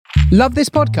Love this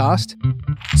podcast?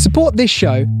 Support this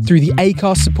show through the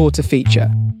Acast supporter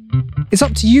feature. It's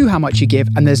up to you how much you give,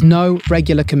 and there's no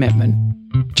regular commitment.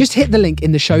 Just hit the link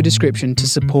in the show description to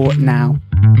support now.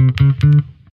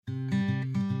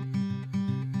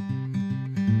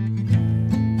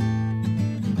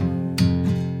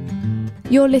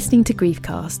 You're listening to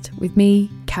Griefcast with me,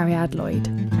 Cariad Lloyd.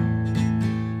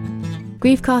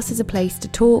 Griefcast is a place to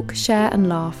talk, share and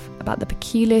laugh about the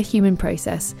peculiar human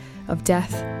process of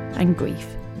death and grief.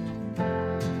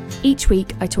 Each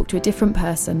week I talk to a different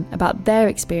person about their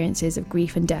experiences of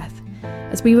grief and death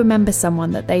as we remember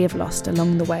someone that they have lost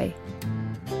along the way,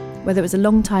 whether it was a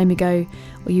long time ago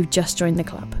or you've just joined the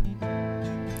club.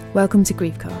 Welcome to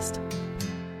Griefcast.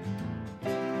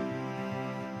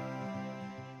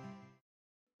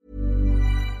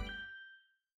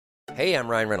 Hey, I'm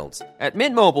Ryan Reynolds. At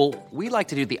Mint Mobile, we like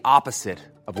to do the opposite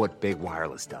of what Big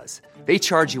Wireless does. They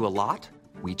charge you a lot,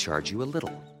 we charge you a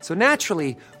little. So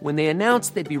naturally, when they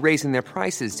announced they'd be raising their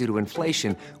prices due to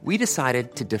inflation, we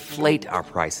decided to deflate our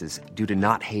prices due to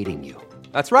not hating you.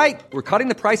 That's right. We're cutting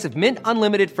the price of Mint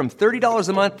Unlimited from $30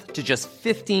 a month to just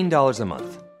 $15 a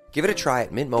month. Give it a try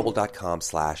at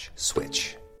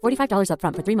mintmobile.com/switch. $45 up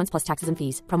front for 3 months plus taxes and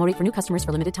fees. Promo rate for new customers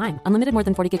for limited time. Unlimited more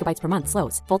than 40 gigabytes per month.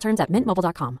 Slows full terms at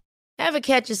mintmobile.com. Ever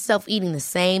catch yourself eating the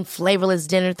same flavorless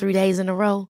dinner 3 days in a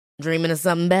row? Dreaming of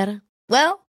something better?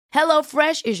 Well,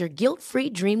 HelloFresh is your guilt-free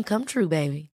dream come true,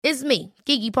 baby. It's me,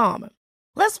 Keke Palmer.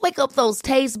 Let's wake up those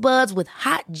taste buds with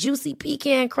hot, juicy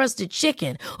pecan-crusted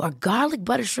chicken or garlic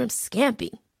butter shrimp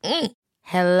scampi.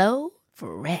 Hello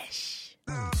Fresh.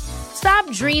 Stop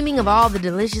dreaming of all the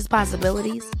delicious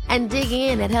possibilities and dig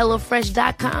in at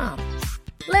HelloFresh.com.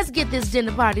 Let's get this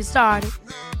dinner party started.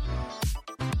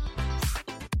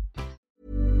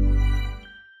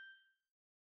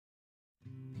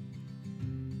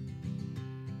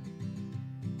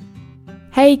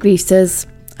 Hey Griefsters,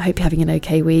 I hope you're having an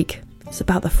okay week. It's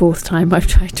about the fourth time I've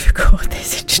tried to record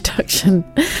this introduction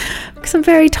because I'm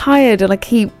very tired and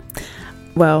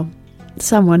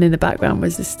someone in the background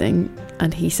was listening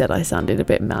and he said I sounded a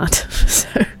bit mad. So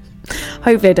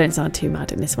hopefully I don't sound too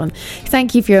mad in this one.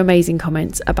 Thank you for your amazing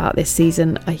comments about this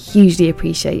season. I hugely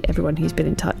appreciate everyone who's been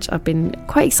in touch. I've been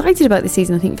quite excited about this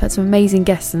season. I think we've had some amazing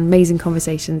guests and amazing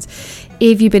conversations.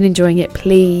 If you've been enjoying it,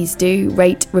 please do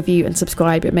rate, review and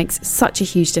subscribe. It makes such a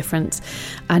huge difference.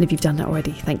 And if you've done that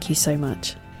already, thank you so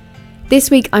much.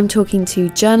 This week I'm talking to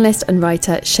journalist and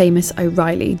writer Seamus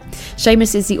O'Reilly.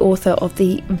 Seamus is the author of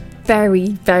the very,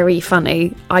 very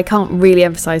funny, I can't really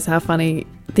emphasise how funny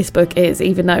this book is,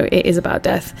 even though it is about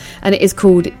death, and it is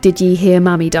called Did Ye Hear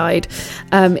Mammy Died?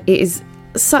 It is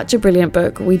such a brilliant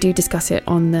book. We do discuss it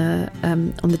on the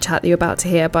chat that you're about to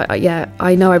hear, but yeah,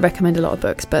 I know I recommend a lot of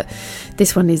books, but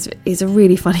this one is a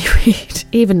really funny read,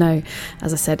 even though,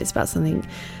 as I said, it's about something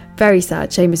very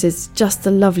sad. Seamus is just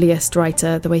the loveliest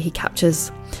writer, the way he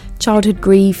captures childhood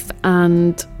grief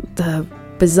and the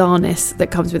bizarreness that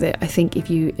comes with it. I think if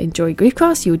you enjoy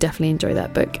Griefcast, you will definitely enjoy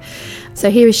that book. So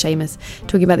here is Seamus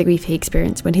talking about the grief he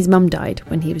experienced when his mum died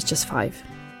when he was just 5.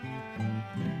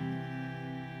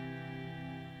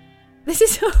 This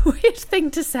is a weird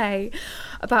thing to say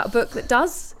about a book that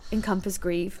does encompass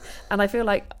grief, and I feel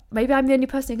like maybe I'm the only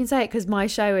person who can say it because my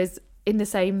show is in the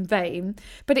same vein,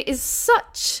 but it is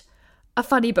such a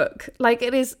funny book. Like,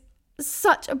 it is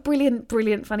such a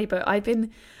brilliant funny book.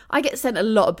 I get sent a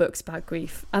lot of books about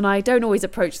grief and I don't always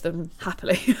approach them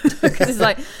happily because it's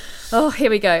like, oh, here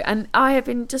we go. And I have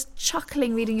been just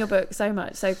chuckling reading your book so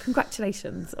much. So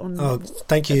congratulations on. Oh,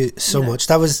 thank you so much.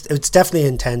 It's definitely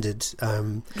intended.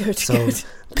 Good.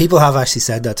 People have actually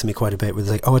said that to me quite a bit. With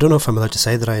like, oh, I don't know if I'm allowed to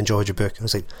say that I enjoyed your book. I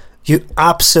was like, you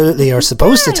absolutely are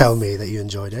supposed to tell me that you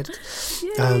enjoyed it.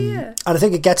 And I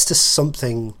think it gets to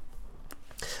something.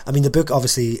 I mean, the book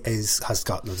obviously has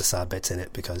got the sad bits in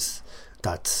it because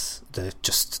that's the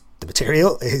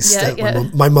material is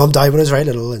my mum died when I was very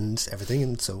little and everything,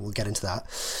 and so we'll get into that.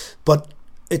 But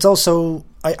it's also,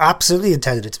 I absolutely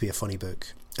intended it to be a funny book,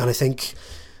 and I think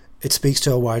it speaks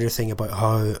to a wider thing about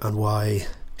how and why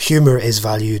humour is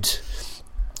valued,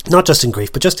 not just in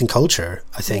grief but just in culture.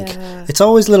 I think it's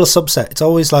always a little subset. It's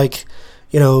always like,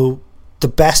 you know, the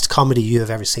best comedy you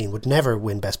have ever seen would never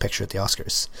win Best Picture at the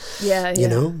Oscars. You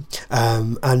know?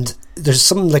 And there's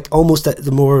something like almost that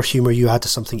the more humour you add to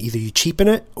something, either you cheapen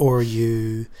it or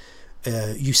you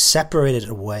separate it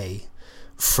away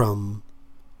from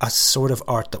a sort of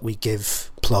art that we give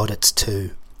plaudits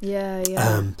to.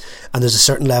 And there's a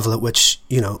certain level at which,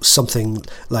 you know, something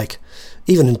like,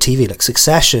 even in TV, like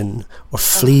Succession or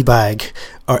Fleabag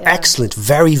are excellent,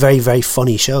 very, very, very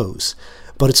funny shows.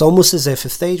 But it's almost as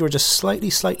if they were just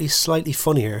slightly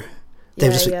funnier,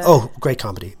 they'd just be, oh, great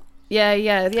comedy.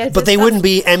 But they wouldn't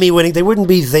be Emmy winning. They wouldn't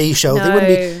be the show. No. They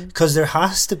wouldn't be, because there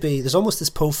has to be. There's almost this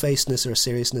po-facedness or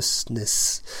seriousness,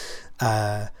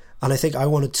 and I think I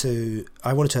wanted to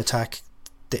attack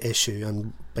the issue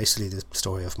and basically the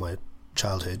story of my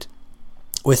childhood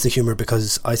with the humour,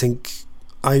 because I think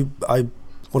I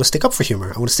want to stick up for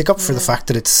humour. I want to stick up for the fact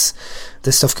that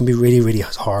this stuff can be really, really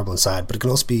horrible and sad, but it can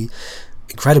also be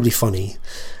incredibly funny.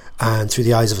 And through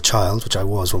the eyes of a child, which I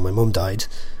was when my mum died,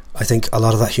 I think a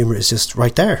lot of that humour is just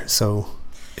right there. So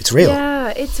it's real. Yeah,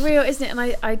 it's real, isn't it? And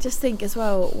I just think as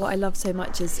well, what I love so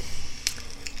much is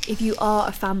if you are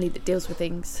a family that deals with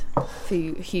things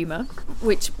through humour,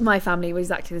 which my family was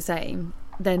exactly the same,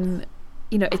 then,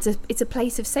 you know, it's a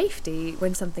place of safety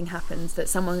when something happens, that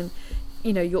someone,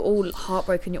 you know, you're all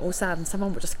heartbroken, you're all sad, and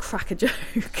someone will just crack a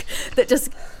joke that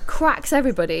just cracks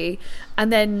everybody,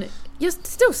 and then you're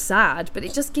still sad, but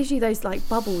it just gives you those like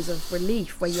bubbles of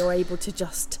relief where you're able to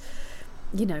just,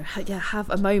 you know, have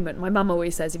a moment. My mum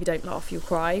always says, if you don't laugh, you'll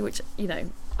cry, which, you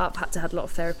know, I've had to have a lot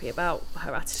of therapy about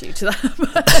her attitude to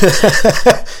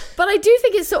that. But I do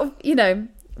think it's sort of, you know,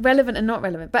 relevant and not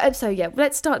relevant. But so yeah,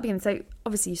 let's start at the beginning. So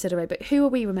obviously you said already, but who are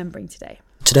we remembering today?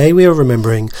 Today we are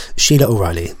remembering Sheila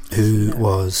O'Reilly, who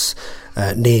was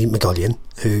née McGullion,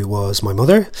 who was my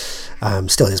mother,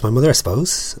 still is my mother, I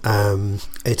suppose.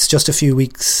 It's just 2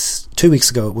 weeks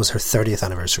ago, it was her 30th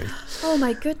anniversary. Oh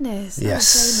my goodness.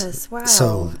 Yes. Famous. Wow.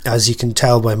 So, as you can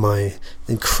tell by my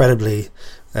incredibly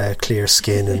clear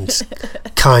skin and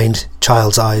kind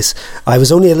child's eyes, I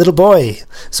was only a little boy.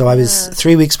 So I was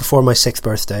 3 weeks before my 6th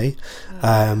birthday,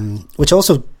 which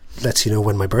also lets you know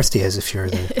when my birthday is if you're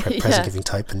the present giving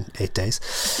type in 8 days.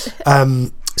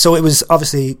 So it was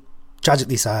obviously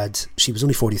tragically sad. She was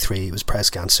only 43. It was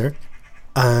breast cancer,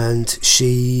 and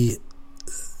she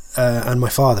and my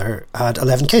father had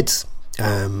 11 kids.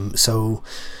 So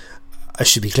I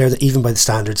should be clear that even by the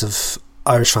standards of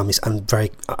Irish families and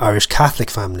very Irish Catholic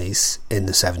families in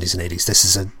the 70s and 80s, this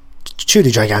is a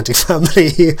truly gigantic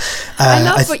family. I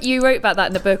love what you wrote about that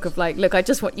in the book of like, look, I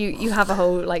just want you have a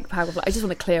whole like paragraph, like, I just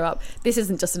want to clear up, this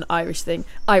isn't just an Irish thing.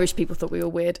 Irish people thought we were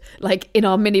weird, like in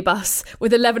our minibus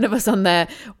with 11 of us on there,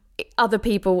 other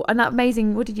people, and that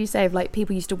amazing, what did you say of like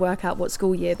people used to work out what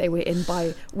school year they were in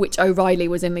by which O'Reilly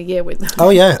was in the year with them. Oh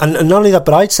yeah, and not only that,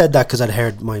 but I'd said that because I'd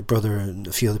heard my brother and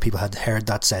a few other people had heard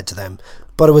that said to them,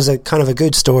 but it was a kind of a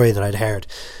good story that I'd heard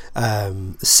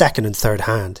second and third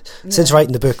hand. Since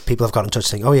writing the book, people have got in touch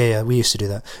saying, oh yeah, we used to do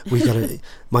that. We got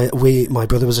my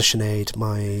brother was a Sinead,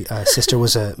 my sister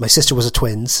was a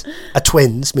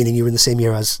twins, meaning you were in the same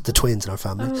year as the twins in our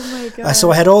family. Oh my god.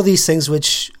 So I had all these things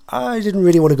which I didn't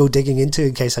really want to go digging into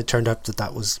in case I turned out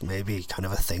that was maybe kind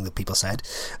of a thing that people said,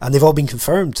 and they've all been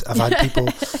confirmed. I've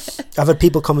had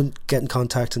people come and get in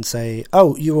contact and say,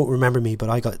 oh, you won't remember me, but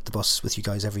I got the bus with you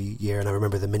guys every year, and I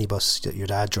remember the minibus that your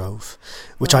dad drove,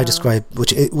 which I described,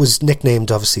 which it was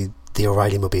nicknamed obviously the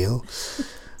O'Reilly Mobile,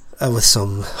 with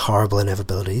some horrible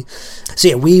inevitability. So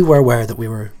yeah, we were aware that we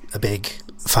were a big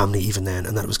family even then,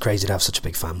 and that it was crazy to have such a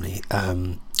big family.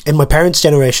 In my parents'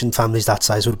 generation, families that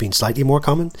size would have been slightly more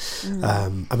common.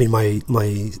 I mean, my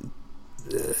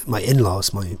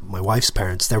in-laws, my wife's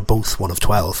parents, they're both one of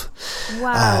 12.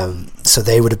 Wow. So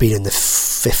they would have been in the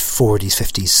 40s,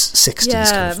 50s, 60s. Yeah,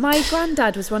 kind of. my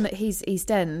granddad was one at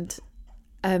East End.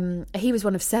 He was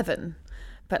one of 7.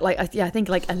 But like, I think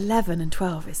like 11 and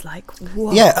 12 is like,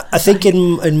 what? Yeah, I think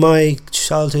in my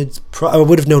childhood, I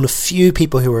would have known a few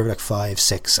people who were like 5,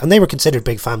 6, and they were considered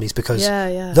big families because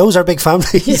those are big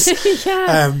families.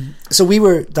 Yeah. So we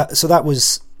were that. So that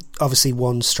was obviously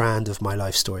one strand of my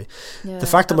life story. Yeah. The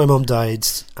fact that my mum died,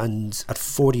 and at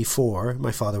 44,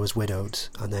 my father was widowed,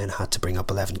 and then had to bring up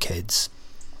 11 kids,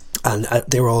 and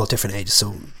they were all at different ages.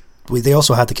 So they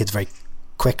also had the kids very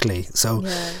quickly. So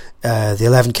the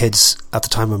 11 kids at the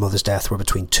time of my mother's death were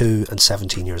between 2 and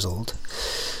 17 years old.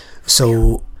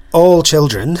 So all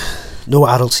children, no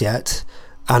adults yet,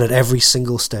 and at every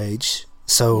single stage.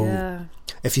 So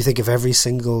if you think of every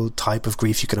single type of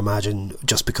grief you can imagine,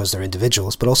 just because they're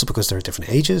individuals, but also because they're at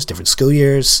different ages, different school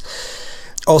years.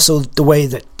 Also the way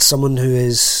that someone who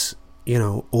is, you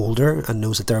know, older and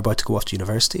knows that they're about to go off to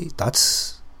university,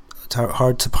 that's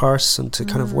hard to parse and to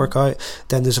kind of work out.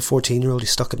 Then there's a 14-year-old who's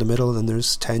stuck in the middle, and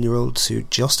there's 10-year-olds who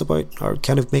just about are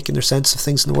kind of making their sense of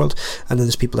things in the world, and then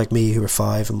there's people like me who are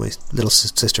 5, and my little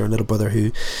sister and little brother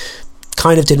who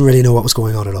kind of didn't really know what was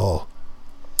going on at all.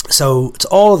 So it's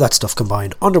all of that stuff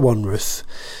combined under one roof,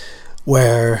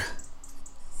 where,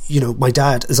 you know, my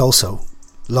dad is also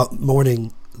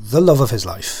mourning the love of his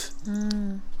life,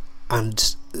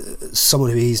 and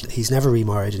someone who he's never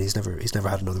remarried, and he's never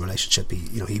had another relationship.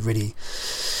 He really,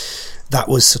 that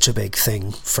was such a big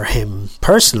thing for him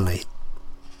personally.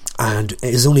 And it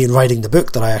is only in writing the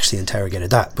book that I actually interrogated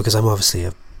that, because I'm obviously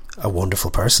a wonderful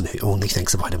person who only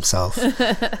thinks about himself.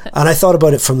 And I thought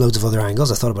about it from loads of other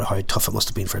angles. I thought about how tough it must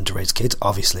have been for him to raise kids,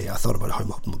 obviously. I thought about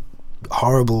how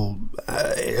horrible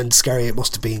and scary it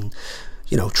must have been,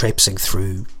 you know, traipsing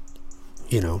through,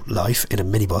 you know, life in a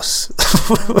minibus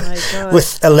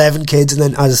with 11 kids. And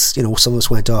then, as you know, some of us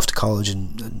went off to college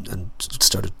and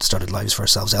started lives for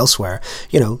ourselves elsewhere,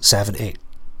 you know, 7,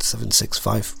 6,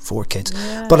 5, 4 kids.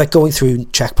 But like going through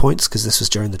checkpoints, because this was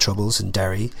during the Troubles in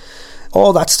Derry,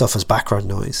 all that stuff was background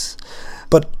noise.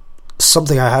 But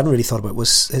something I hadn't really thought about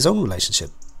was his own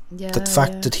relationship. The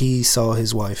fact that he saw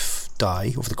his wife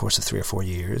die over the course of 3 or 4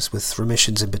 years, with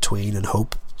remissions in between and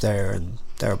hope there and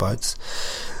thereabouts.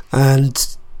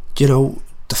 And, you know,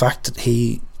 the fact that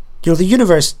he, you know, the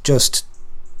universe just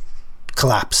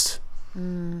collapsed.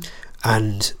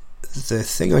 And the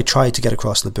thing I tried to get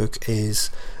across in the book is,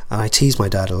 and I tease my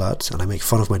dad a lot, and I make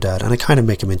fun of my dad, and I kind of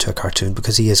make him into a cartoon,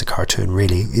 because he is a cartoon,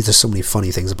 really. There's so many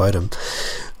funny things about him.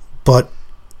 But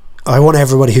I want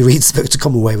everybody who reads the book to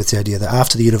come away with the idea that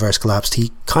after the universe collapsed,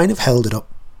 he kind of held it up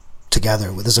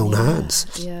together with his own hands.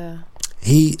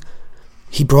 He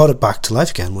brought it back to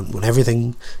life again when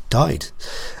everything died.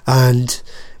 And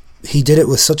he did it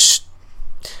with such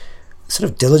sort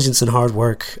of diligence and hard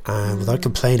work, and without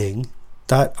complaining,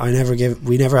 that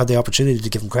we never had the opportunity to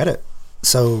give him credit.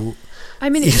 So I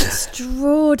mean, it's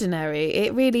extraordinary.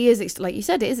 It really is. Like you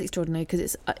said, it is extraordinary,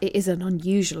 because it is an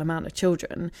unusual amount of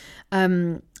children.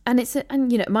 And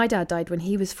you know, my dad died when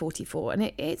he was 44,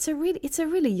 and it's a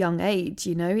really young age,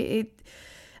 you know.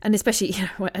 And especially, you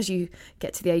know, as you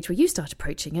get to the age where you start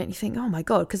approaching it, and you think, oh my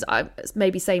God, because I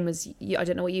maybe same as you, I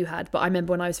don't know what you had, but I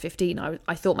remember when I was 15,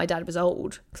 I thought my dad was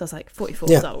old, because I was like,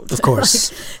 44 is old. Of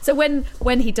course. So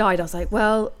when he died, I was like,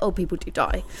 well, old people do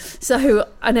die. So,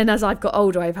 and then as I've got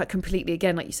older, I've had completely,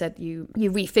 again, like you said, you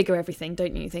refigure everything,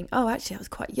 don't you? You think, oh, actually, I was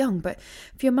quite young. But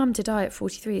for your mum to die at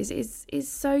 43 is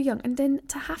so young. And then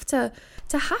to have to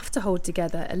hold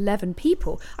together 11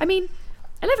 people. I mean,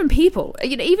 11 people,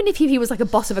 you know, even if he was like a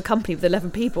boss of a company with 11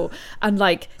 people, and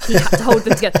like he had to hold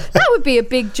them together, that would be a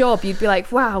big job. You'd be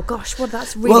like, wow, gosh, well,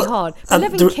 that's really hard.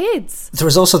 11 kids. There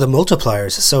was also the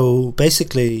multipliers. So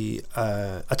basically,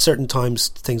 at certain times,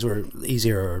 things were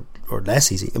easier or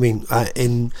less easy. I mean,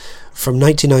 from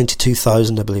 1999 to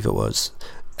 2000, I believe it was,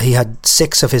 he had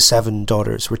 6 of his 7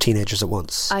 daughters were teenagers at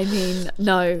once. I mean,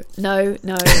 no. What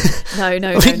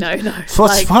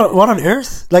on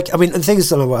earth? Like, I mean, the thing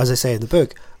is, as I say in the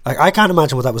book, like, I can't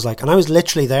imagine what that was like, and I was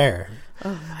literally there.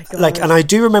 Oh my God! Like, and I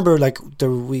do remember, like,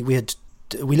 we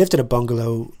lived in a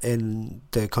bungalow in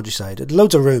the countryside. It had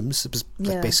loads of rooms. It was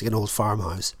like basically an old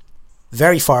farmhouse,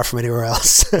 very far from anywhere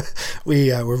else.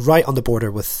 We were right on the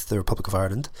border with the Republic of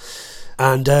Ireland,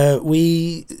 and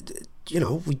we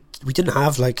didn't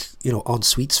have, like, you know, en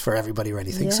suites for everybody or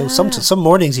anything. So some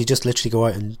mornings you just literally go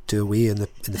out and do a wee in the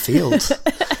field.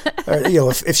 Or, you know,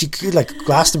 if you could, like,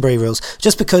 Glastonbury rules,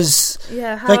 just because.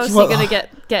 Yeah, how else are you going to get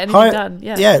anything done?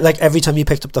 Yeah, like every time you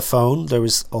picked up the phone, there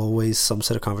was always some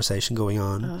sort of conversation going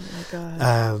on. Oh my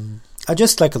God. I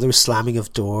just, like, there was slamming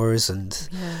of doors and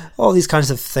all these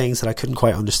kinds of things that I couldn't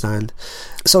quite understand.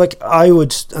 So, like, I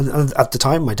would, and at the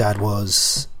time my dad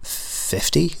was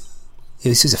 50. He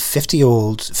was a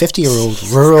 50-year-old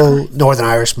rural Northern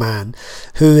Irish man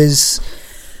who is,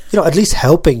 you know, at least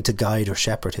helping to guide or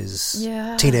shepherd his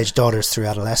teenage daughters through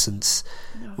adolescence,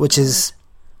 which is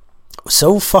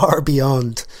so far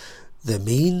beyond the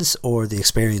means or the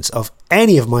experience of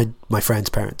any of my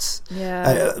friends' parents,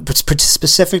 but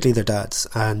specifically their dads.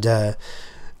 And I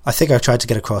think I tried to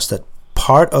get across that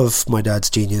part of my dad's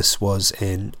genius was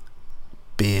in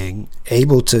being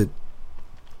able to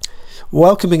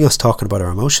welcoming us talking about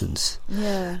our emotions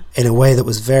in a way that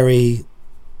was very,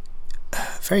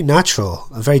 very natural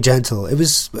and very gentle. It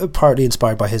was partly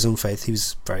inspired by his own faith. He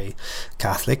was very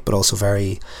Catholic, but also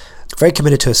very, very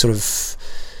committed to a sort of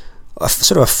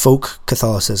a folk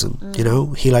Catholicism. You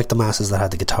know, he liked the masses that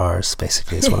had the guitars.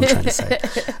 Basically, is what I'm trying to say.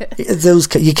 Those,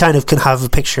 you kind of can have a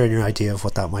picture in your idea of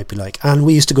what that might be like. And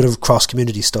we used to go to cross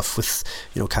community stuff with,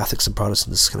 you know, Catholics and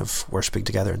Protestants kind of worshipping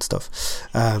together and stuff.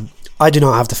 I do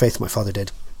not have the faith my father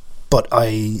did, but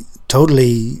I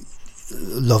totally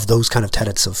love those kind of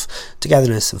tenets of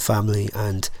togetherness and family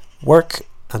and work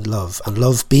and love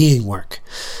being work,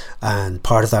 and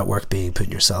part of that work being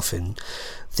putting yourself in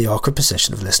the awkward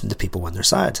position of listening to people when they're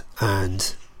sad.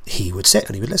 And he would sit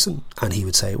and he would listen and he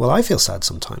would say, well, I feel sad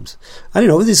sometimes. And, you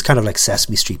know, these kind of like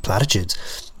Sesame Street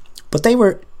platitudes, but they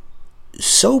were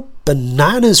so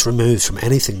bananas removed from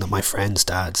anything that my friends'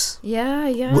 dads would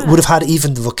have had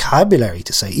even the vocabulary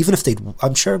to say, even if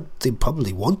I'm sure they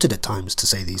probably wanted at times to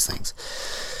say these things.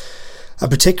 And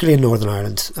particularly in Northern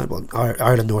Ireland, well,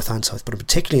 Ireland North and South, but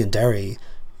particularly in Derry,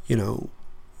 you know,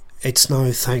 it's now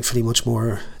thankfully much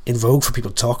more in vogue for people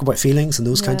to talk about feelings and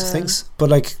those kinds of things. But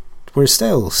like, we're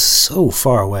still so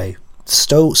far away,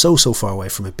 so far away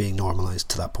from it being normalised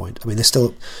to that point. I mean,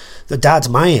 the dads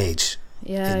my age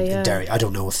in Derry, I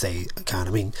don't know if they can. I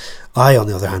mean, I, on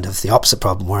the other hand, have the opposite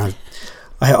problem where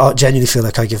I genuinely feel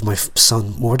like I give my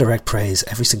son more direct praise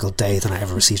every single day than I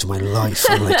ever received in my life.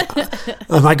 I'm like,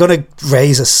 am I going to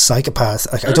raise a psychopath?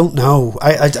 Like, I don't know.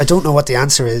 I don't know what the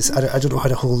answer is. I don't know how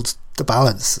to hold the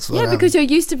balance. Yeah, because you're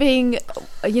used to being,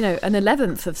 you know, an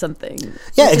 11th of something.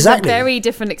 Yeah, exactly. It's a very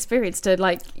different experience to,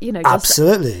 like, you know,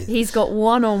 absolutely. He's got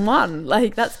one-on-one.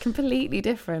 Like, that's completely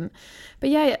different. But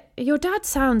yeah, your dad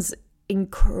sounds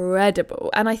incredible,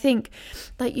 and I think,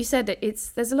 like you said,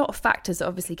 there's a lot of factors that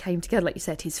obviously came together. Like you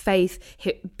said, his faith,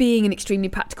 being an extremely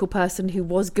practical person who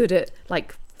was good at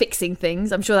like fixing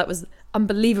things. I'm sure that was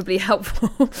unbelievably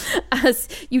helpful as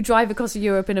you drive across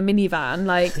Europe in a minivan,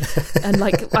 like, and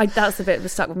like that's the bit that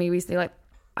stuck with me recently. Like,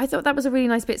 I thought that was a really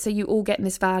nice bit. So you all get in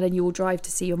this van and you all drive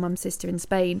to see your mum's sister in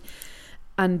Spain,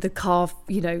 and the car,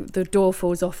 you know, the door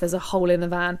falls off, there's a hole in the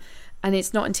van. And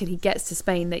it's not until he gets to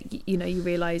Spain that, you know, you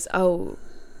realise, oh,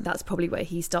 that's probably where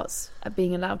he starts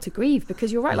being allowed to grieve.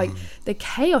 Because you're right, like the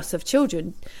chaos of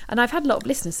children. And I've had a lot of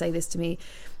listeners say this to me,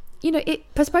 you know,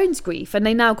 it postpones grief. And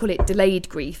they now call it delayed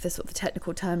grief, the sort of the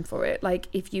technical term for it. Like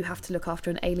if you have to look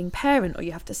after an ailing parent, or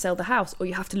you have to sell the house, or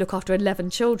you have to look after 11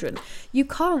 children, you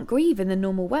can't grieve in the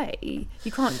normal way.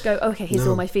 You can't go, okay, here's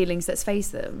all my feelings, let's face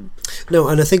them. No,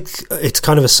 and I think it's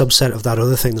kind of a subset of that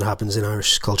other thing that happens in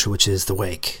Irish culture, which is the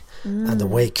wake. And the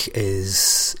wake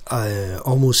is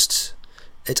almost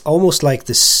like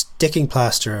the sticking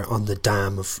plaster on the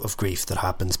dam of grief that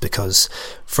happens, because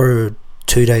for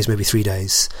 2 days, maybe 3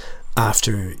 days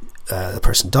after the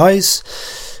person dies,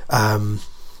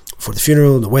 for the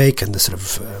funeral and the wake and the sort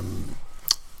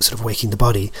of waking the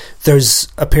body, there's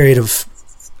a period of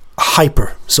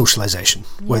hyper socialization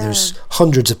where there's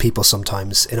hundreds of people.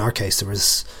 Sometimes, in our case, there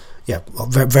was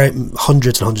very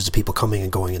hundreds and hundreds of people coming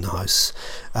and going in the house,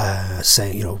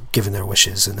 saying, you know, giving their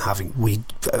wishes, and we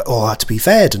all had to be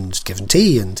fed and given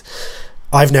tea. And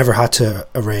I've never had to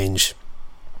arrange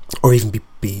or even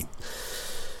be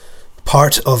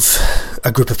part of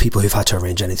a group of people who've had to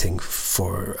arrange anything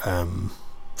for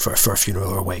a funeral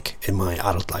or a wake in my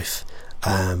adult life,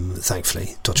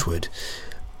 thankfully, touch wood.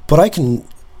 But I can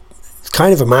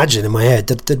kind of imagine in my head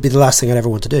that that'd be the last thing I'd ever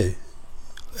want to do.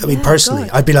 I mean, personally,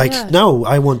 God. I'd be like, no,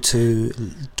 I want to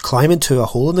climb into a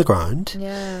hole in the ground,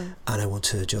 and I want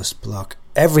to just block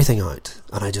everything out,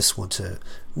 and I just want to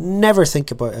never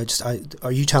think about it.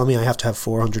 Are you telling me I have to have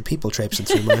 400 people traipsing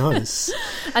through my house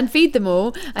and feed them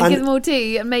all and give them all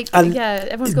tea and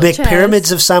everyone's got make chairs.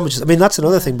 Pyramids of sandwiches. I mean, that's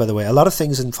another thing, by the way. A lot of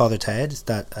things in Father Ted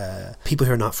that people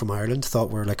who are not from Ireland thought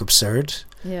were like absurd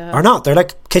are not. They're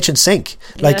like kitchen sink.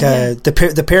 Like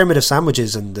the pyramid of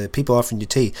sandwiches and the people offering you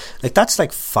tea. Like, that's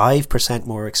like 5%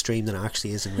 more extreme than it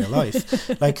actually is in real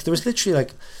life. Like, there was literally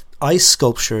like ice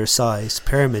sculpture sized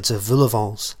pyramids of vol au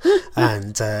vents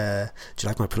and do you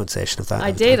like my pronunciation of that?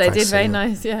 I did very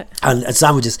nice, and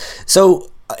sandwiches. So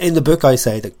in the book I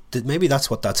say that maybe that's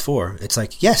what that's for. It's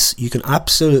like, yes, you can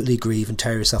absolutely grieve and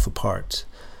tear yourself apart,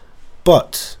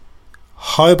 but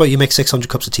how about you make 600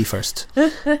 cups of tea first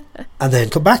and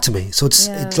then come back to me? So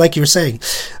it's like you were saying.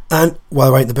 And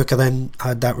while writing the book, I then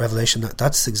had that revelation that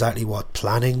that's exactly what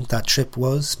planning that trip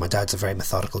was. My dad's a very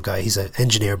methodical guy. He's an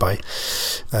engineer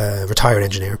retired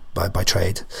engineer by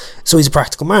trade. So he's a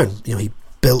practical man. You know, he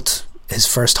built his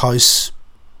first house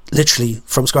literally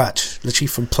from scratch, literally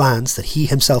from plans that he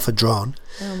himself had drawn.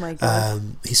 Oh my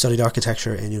God. He studied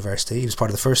architecture in university. He was part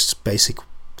of the first basic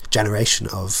generation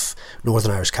of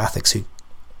Northern Irish Catholics who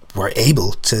were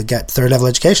able to get third level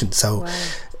education. So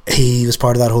he was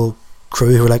part of that whole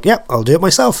crew who were like, yeah, I'll do it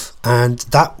myself. And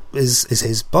that is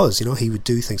his buzz, you know. He would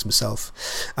do things himself,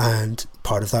 and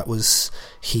part of that was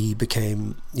he'd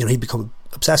become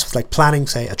obsessed with like planning,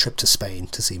 say, a trip to Spain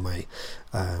to see my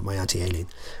auntie Aileen.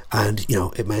 And, you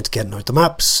know, it meant getting out the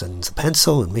maps and the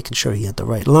pencil and making sure he had the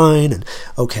right line, and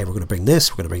okay, we're going to bring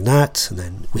this, we're going to bring that. And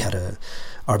then we had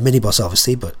our minibus,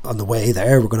 obviously, but on the way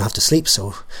there we're going to have to sleep,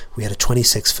 so we had a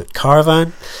 26-foot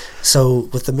caravan. So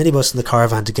with the minibus and the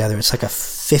caravan together, it's like a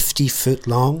 50-foot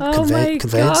long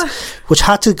conveyance, which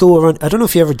had to go around. I don't know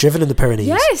if you've ever driven in the Pyrenees.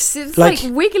 Yes, it's like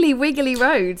wiggly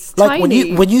roads, like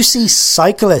tiny. when you see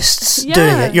cyclists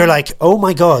doing it, you're like, oh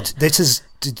my God, this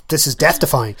is death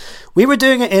defying. We were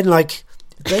doing it in like,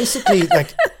 basically,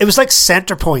 like, it was like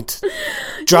Centre Point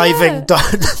driving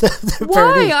down the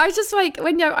Why? I was just like,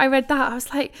 when I read that, I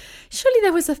was like, surely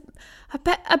there was a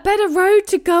a better road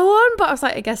to go on, but I was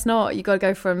like, I guess not. You got to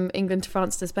go from England to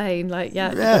France to Spain. Like, you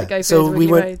got to go through those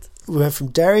roads. We went from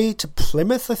Derry to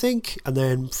Plymouth, I think, and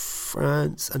then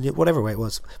France, and whatever way it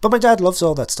was. But my dad loves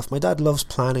all that stuff. My dad loves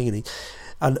planning,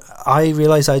 and I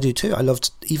realise I do too. I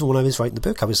loved, even when I was writing the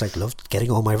book, I was like, loved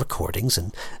getting all my recordings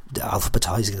and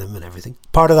alphabetising them and everything.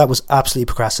 Part of that was absolutely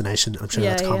procrastination. I'm sure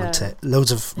that's common to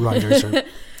loads of writers or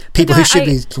people who should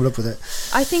be coming up with it.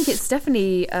 I think it's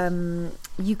definitely,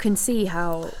 you can see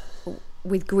how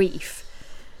with grief,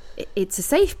 it's a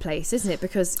safe place, isn't it?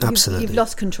 Because you've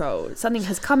lost control. Something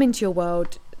has come into your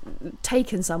world,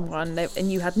 taken someone,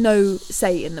 and you had no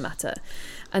say in the matter.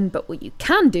 But what you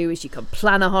can do is you can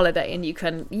plan a holiday, and you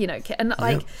can,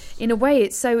 in a way,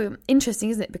 it's so interesting,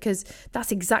 isn't it? Because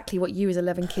that's exactly what you as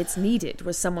 11 kids needed,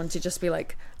 was someone to just be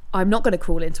like, I'm not going to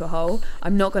crawl into a hole.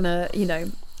 I'm not going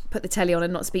to, put the telly on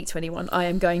and not speak to anyone. I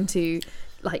am going to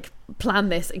plan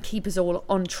this and keep us all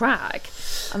on track.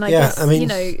 And I guess,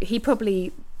 he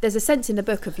probably, there's a sense in the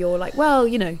book of you're like, well,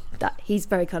 that he's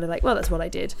very kind of like, well, that's what I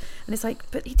did. And it's like,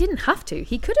 but he didn't have to.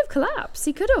 He could have collapsed.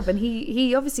 He could have. And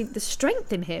he obviously, the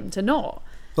strength in him to not.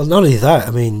 Well, not only that,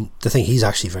 I mean, the thing he's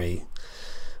actually very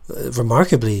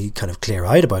remarkably kind of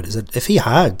clear-eyed about is that if he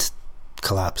had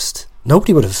collapsed,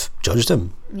 nobody would have judged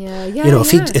him. He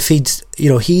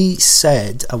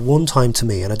said at one time to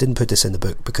me, and I didn't put this in the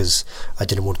book because I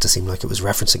didn't want it to seem like it was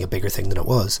referencing a bigger thing than it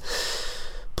was,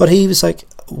 but he was like,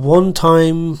 one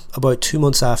time about 2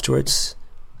 months afterwards,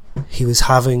 he was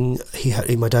having,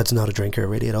 my dad's not a drinker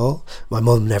really at all. My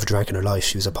mum never drank in her life.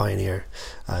 She was a pioneer,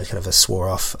 kind of a swore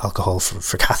off alcohol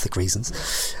for Catholic reasons,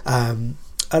 and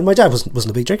my dad wasn't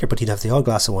a big drinker, but he'd have the odd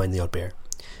glass of wine, the odd beer.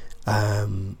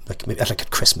 Maybe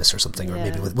at Christmas or something, or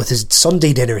maybe with his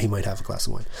Sunday dinner he might have a glass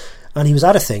of wine. And he was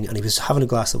at a thing and he was having a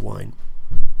glass of wine,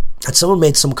 and someone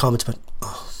made some comment about,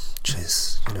 oh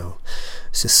jeez,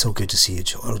 it's just so good to see you,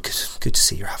 Joe. Oh, good to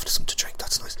see you're having something to drink,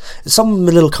 that's nice. Some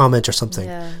little comment or something,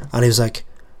 and he was like,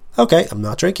 okay, I'm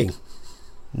not drinking,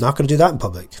 I'm not going to do that in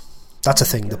public. That's a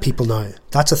thing that people know.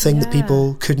 That's a thing that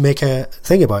people could make a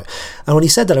thing about. And when he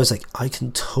said that, I was like, I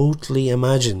can totally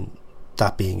imagine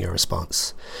that being your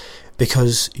response,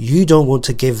 because you don't want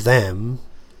to give them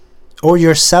or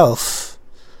yourself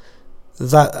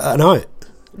that an out,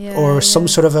 or some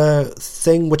sort of a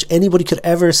thing which anybody could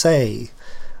ever say,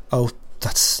 oh,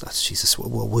 that's Jesus,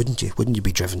 well, wouldn't you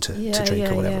be driven to drink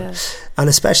or whatever. And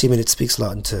especially, it speaks a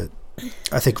lot into,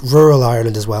 I think, rural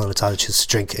Ireland as well, and its attitudes to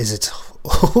drink is its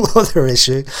whole other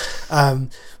issue.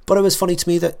 But it was funny to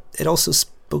me that it also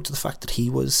spoke to the fact that he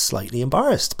was slightly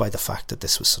embarrassed by the fact that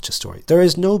this was such a story. There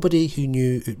is nobody who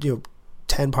knew,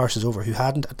 10 parishes over, who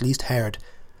hadn't at least heard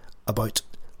about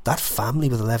that family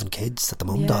with 11 kids that the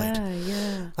mum died.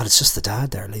 And it's just the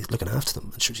dad there looking after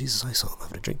them. And sure, Jesus, I saw him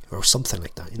having a drink, or something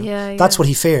like that. That's what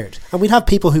he feared. And we'd have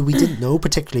people who we didn't know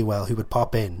particularly well who would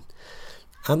pop in,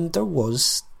 and there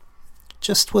was,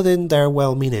 just within their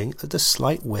well-meaning, the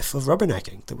slight whiff of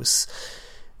rubbernecking. There was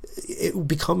it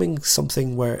becoming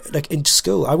something where, in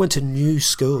school, I went to new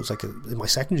schools, in my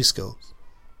secondary school,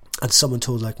 and someone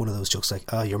told one of those jokes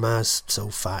oh, your ma's so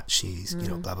fat, she's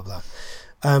blah blah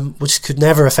blah, which could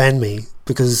never offend me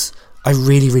because I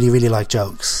really really really like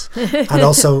jokes. And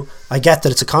also I get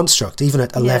that it's a construct. Even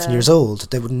at 11 years old,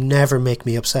 they would never make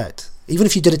me upset. Even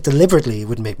if you did it deliberately, it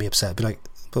wouldn't make me upset. I'd be like,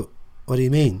 but what do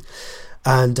you mean?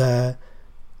 And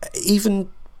even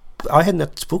I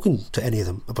hadn't spoken to any of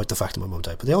them about the fact that my mum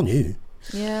died, but they all knew.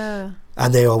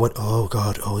 And they all went, oh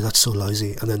God, oh, that's so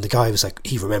lousy. And then the guy was like,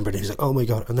 he remembered it, he was like, oh my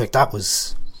God. And that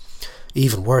was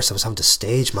even worse. I was having to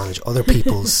stage manage other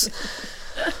people's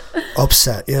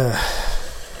upset.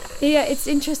 It's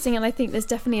interesting, and I think there's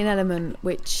definitely an element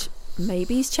which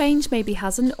maybe's changed, maybe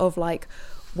hasn't, of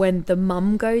when the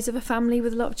mum goes of a family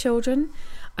with a lot of children.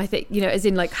 I think, as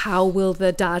in how will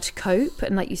the dad cope?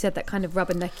 And like you said, that kind of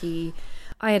rubbernecky.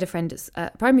 I had a friend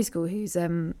at primary school whose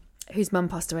mum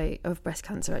passed away of breast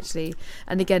cancer, actually.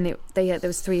 And again, there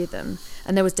was 3 of them,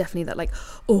 and there was definitely that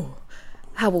oh,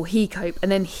 how will he cope?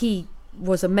 And then he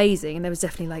was amazing, and there was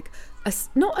definitely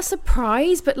not a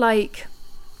surprise, but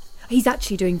he's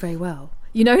actually doing very well.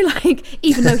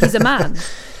 Even though he's a man,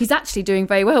 he's actually doing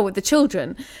very well with the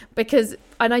children.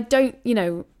 And I don't,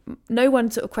 no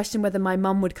one sort of questioned whether my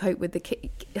mum would cope with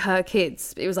her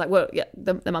kids. It was well, yeah,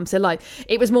 the mum's still alive.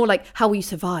 It was more how will you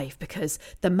survive because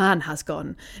the man has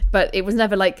gone. But it was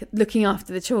never looking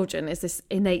after the children is this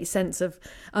innate sense of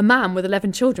a man with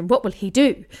 11 children. What will he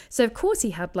do? So of course he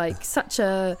had such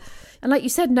a, and like you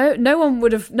said, no one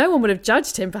would have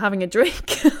judged him for having a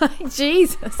drink.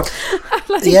 Jesus.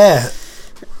 Yeah.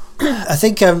 I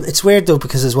think it's weird though,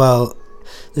 because as well,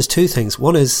 there's 2 things.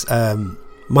 One is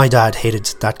my dad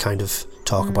hated that kind of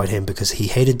talk about him, because he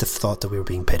hated the thought that we were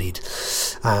being pitied,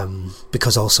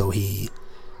 because also he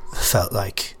felt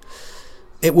like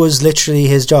it was literally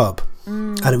his job,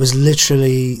 and it was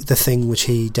literally the thing which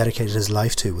he dedicated his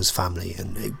life to, was family,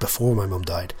 and before my mum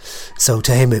died. So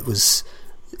to him it was,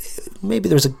 maybe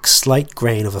there was a slight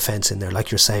grain of offence in there,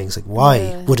 like you're saying. It's like,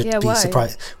 why would it be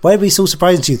surprising? Why would it be so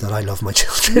surprising to you that I love my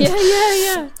children?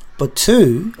 Yeah. But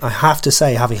two, I have to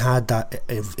say, having had that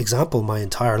example my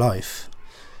entire life,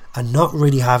 and not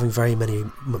really having very many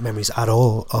memories at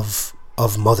all of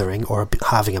mothering or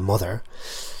having a mother,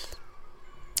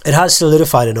 it has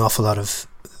solidified an awful lot of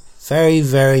very,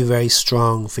 very, very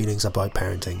strong feelings about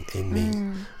parenting in me,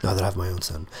 now that I have my own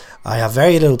son. I have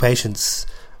very little patience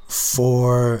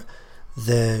for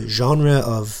the genre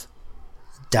of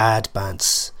dad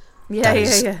bants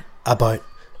about,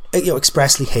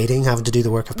 expressly hating having to do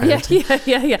the work of parenting.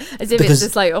 Yeah. As if it's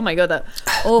just like, oh my god, that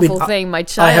awful thing, my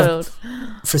child.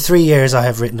 For 3 years I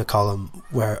have written a column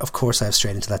where, of course, I have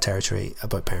strayed into that territory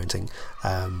about parenting,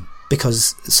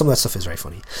 because some of that stuff is very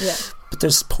funny. Yeah. But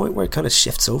there's a point where it kind of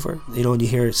shifts over, and you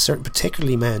hear certain,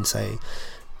 particularly men, say,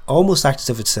 almost act as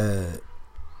if it's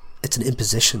an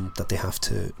imposition that they have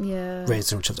to raise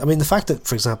their own children. I mean, the fact that,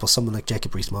 for example, someone like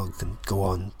Jacob Rees-Mogg can go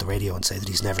on the radio and say that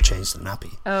he's never changed a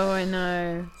nappy. Oh, I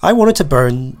know. I wanted to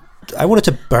burn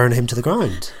him to the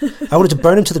ground. I wanted to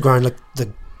burn him to the ground like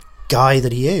the guy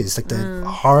that he is, like the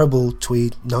horrible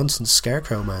tweed nonsense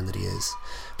scarecrow man that he is.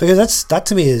 Because that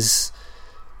to me is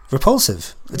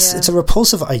repulsive. It's a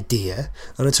repulsive idea,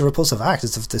 and it's a repulsive act.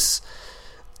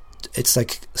 It's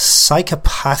like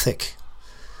psychopathic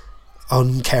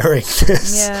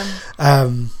uncaringness.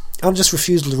 And just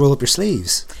refusal to roll up your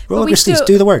sleeves. Roll up your sleeves,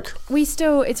 do the work.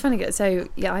 It's funny. So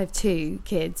I have 2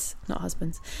 kids, not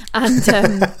husbands, and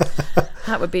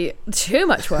that would be too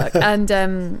much work. And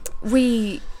I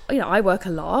work a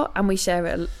lot, and we share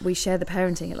the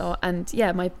parenting a lot. And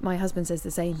my husband says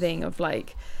the same thing of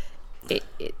like,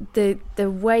 the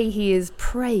way he is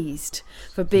praised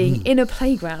for being in a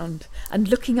playground and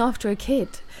looking after a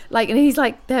kid, like, and he's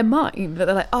like, they're mine, but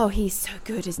they're like, oh, he's so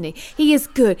good, isn't he? He is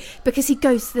good because he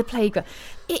goes to the playground.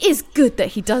 It is good that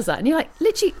he does that. And you're like,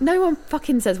 literally, no one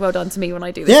fucking says well done to me when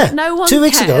I do this. Yeah, no one 2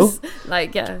 weeks cares. ago,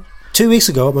 like, yeah. 2 weeks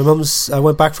ago, I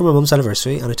went back for my mum's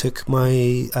anniversary, and I took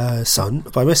my son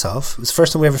by myself. It was the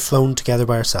first time we ever flown together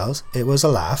by ourselves. It was a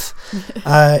laugh.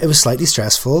 It was slightly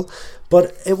stressful,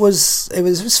 but it was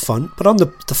fun. But on the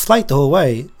flight the whole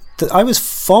way, I was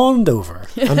fawned over,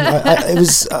 and I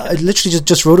literally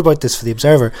just wrote about this for the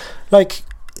Observer. Like,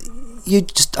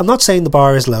 I'm not saying the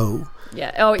bar is low.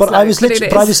 Yeah. But I was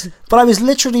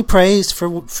literally praised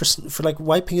for like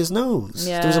wiping his nose.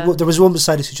 Yeah. There was one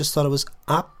beside us who just thought it was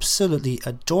absolutely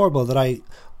adorable that I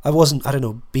wasn't, I don't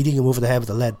know, beating him over the head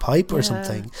with a lead pipe or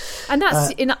something. And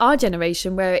that's in our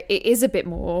generation, where it is a bit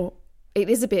more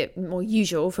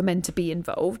usual for men to be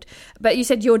involved. But you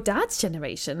said your dad's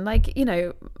generation, like,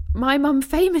 my mum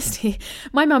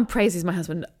praises my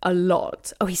husband a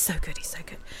lot. Oh, he's so good.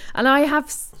 And I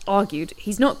have argued,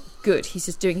 he's not good, he's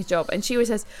just doing his job. And she always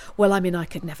says, well, I mean, I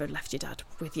could never have left your dad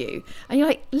with you. And you're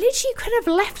like, literally, you could have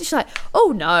left. She's like,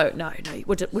 oh, no, it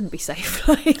wouldn't be safe.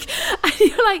 Like, and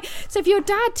you're like, so for your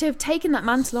dad to have taken that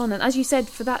mantle on, and as you said,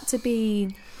 for that to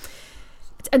be,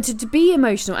 and to be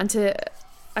emotional, and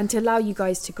to allow you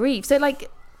guys to grieve. So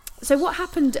what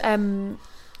happened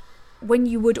when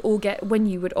you would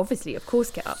obviously, of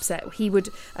course, get upset? He would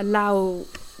allow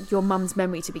your mum's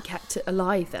memory to be kept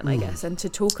alive then, I guess, and to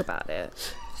talk about it.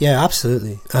 Yeah,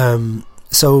 absolutely.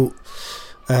 So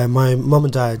my mum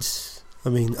and dad, I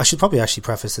mean, I should probably actually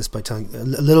preface this by telling a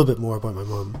little bit more about my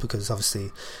mum, because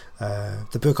obviously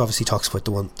the book obviously talks about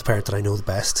the parent that I know the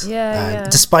best,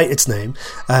 despite its name.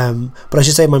 But I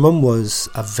should say my mum was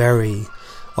a very,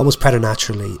 almost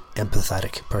preternaturally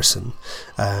empathetic person.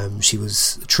 She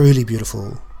was a truly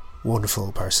beautiful,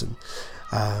 wonderful person.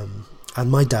 And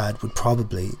my dad would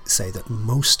probably say that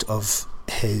most of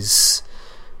his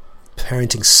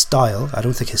parenting style, I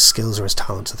don't think his skills or his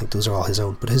talents, I think those are all his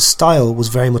own, but his style was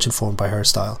very much informed by her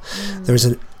style. There's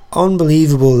an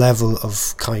unbelievable level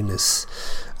of kindness,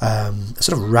 a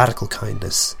sort of radical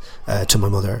kindness to my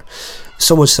mother,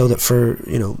 so much so that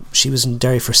she was in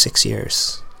Derry for 6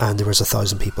 years, and there was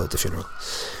 1,000 people at the funeral.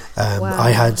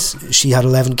 Wow. She had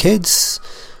 11 kids.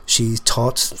 She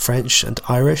taught French and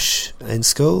Irish in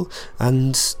school,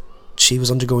 and she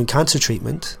was undergoing cancer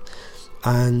treatment.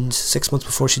 And 6 months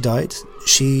before she died,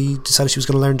 she decided she was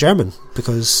going to learn German,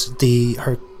 because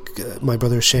my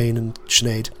brothers Shane and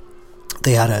Sinead,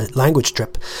 they had a language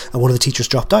trip, and one of the teachers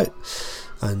dropped out.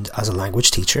 And as a language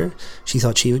teacher, she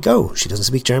thought she would go. She doesn't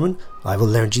speak German. I will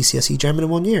learn GCSE German in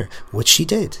 1 year, which she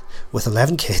did, with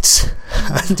 11 kids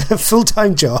and a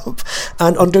full-time job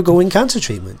and undergoing cancer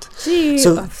treatment.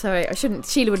 Sorry, I shouldn't.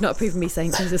 Sheila would not approve of me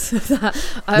saying Jesus of that.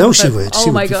 No, she would.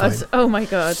 Oh my God. Oh my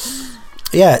God.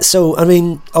 Yeah, so, I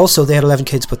mean, also they had 11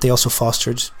 kids, but they also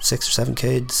fostered 6 or 7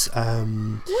 kids.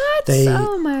 What?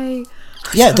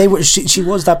 Yeah, they were. She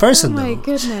was that person. Oh my though.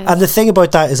 goodness! And the thing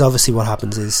about that is, obviously, what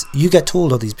happens is you get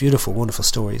told all these beautiful, wonderful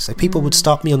stories. Like people would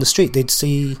stop me on the street. They'd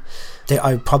see.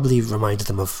 I probably reminded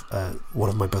them of one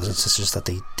of my brothers and sisters that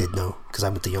they did know, because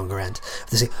I'm at the younger end.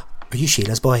 They say, "Are you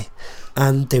Sheila's boy?"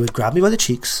 And they would grab me by the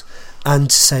cheeks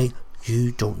and say,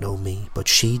 "You don't know me, but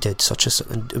she did such a,"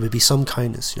 and it would be some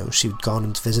kindness, you know. She'd gone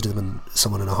and visited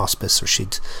someone in a hospice, or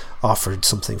she'd offered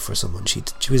something for someone. She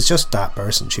was just that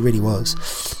person. She really was,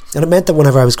 and it meant that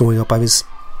whenever I was growing up, I was,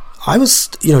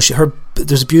 you know,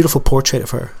 there's a beautiful portrait of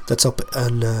her that's up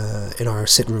in our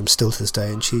sitting room still to this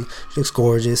day, and she looks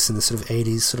gorgeous in the sort of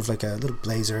 80s, sort of like a little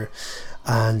blazer.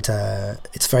 And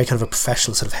it's very kind of a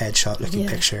professional sort of headshot looking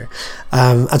picture,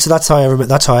 and so that's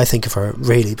how I think of her,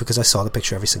 really, because I saw the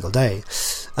picture every single day,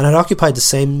 and it occupied the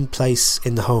same place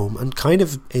in the home and kind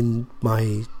of in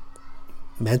my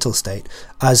mental state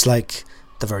as like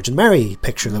the Virgin Mary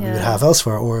picture that we would have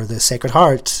elsewhere, or the Sacred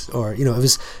Heart, or, you know,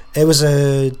 it was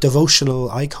a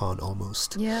devotional icon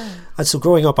almost. And so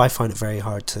growing up, I found it very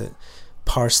hard to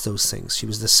parse those things. She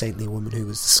was this saintly woman who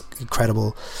was this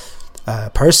incredible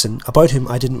person about whom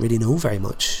I didn't really know very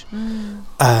much.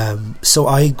 So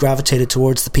I gravitated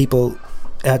towards the people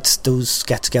at those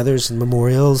get-togethers and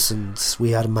memorials, and we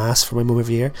had a mass for my mum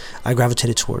every year. I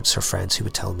gravitated towards her friends who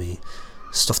would tell me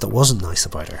stuff that wasn't nice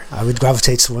about her. I would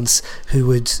gravitate to ones who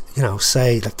would, you know,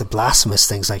 say like the blasphemous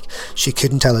things, like she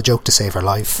couldn't tell a joke to save her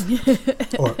life,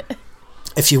 or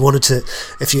if you wanted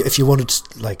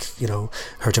like, you know,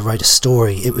 her to write a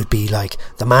story, it would be like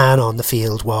the man on the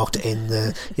field walked in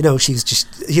the, you know, she's just,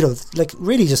 you know, like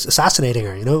really just assassinating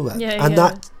her, you know.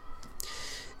 That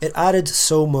it added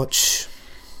so much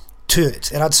to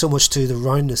it. It adds so much to the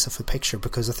roundness of a picture,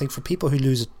 because I think for people who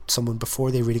lose someone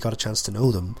before they really got a chance to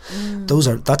know them,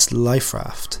 that's life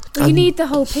raft. Well, you need the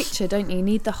whole picture, don't you? You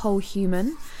need the whole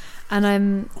human.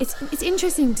 And it's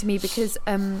interesting to me because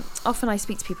often I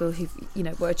speak to people who, you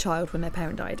know, were a child when their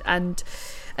parent died, and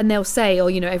they'll say, oh,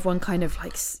 you know, everyone kind of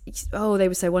like, oh, they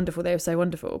were so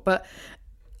wonderful, but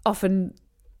often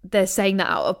they're saying that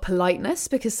out of politeness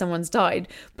because someone's died.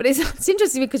 But it's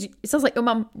interesting because it sounds like your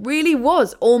mum really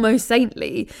was almost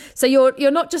saintly. So you're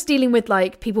not just dealing with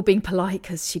like people being polite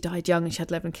because she died young and she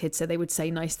had 11 kids, so they would say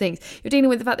nice things. You're dealing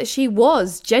with the fact that she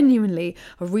was genuinely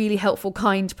a really helpful,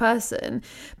 kind person.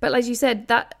 But as you said,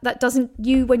 that doesn't,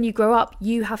 when you grow up,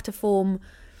 you have to form,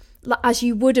 as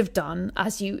you would have done,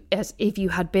 as if you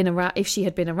had been around, if she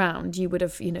had been around, you would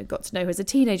have, you know, got to know her as a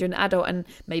teenager and adult, and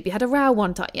maybe had a row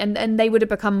one time, and they would have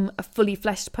become a fully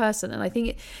fleshed person. And I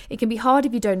think it can be hard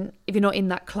if you're not in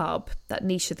that club, that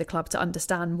niche of the club, to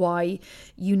understand why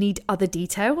you need other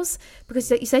details,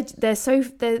 because like you said, they're so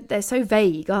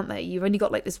vague, aren't they? You've only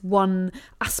got like this one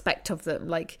aspect of them,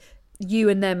 like you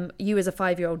and them, you as a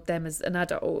 5-year-old, them as an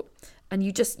adult, and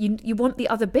you want the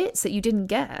other bits that you didn't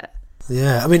get.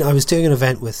 Yeah, I mean, I was doing an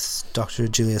event with Dr.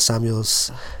 Julia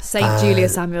Samuels. Saint Julia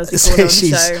Samuels, before on the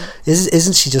show.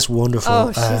 Isn't she just wonderful?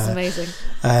 Oh, she's amazing.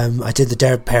 I did the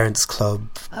Dare Parents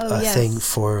Club thing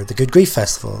for the Good Grief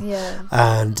Festival. Yeah.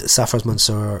 And Safraz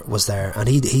Mansour was there, and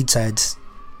he'd said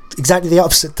exactly the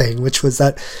opposite thing, which was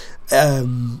that,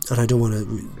 and I don't want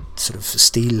to sort of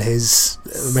steal his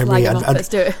memory. Let's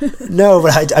do it. No,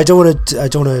 but I don't want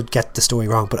to get the story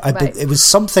wrong. But it was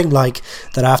something like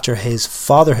that. After his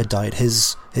father had died,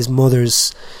 his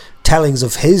mother's tellings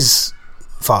of his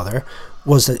father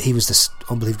was that he was this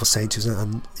unbelievable saint,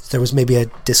 and there was maybe a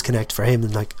disconnect for him,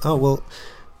 and like, oh well,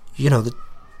 you know,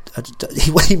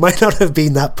 he might not have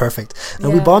been that perfect,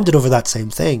 and we bonded over that same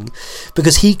thing,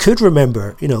 because he could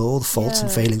remember, you know, all the faults and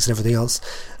failings and everything else,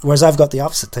 whereas I've got the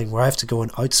opposite thing, where I have to go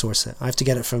and outsource it. I have to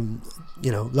get it from,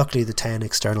 you know, luckily the 10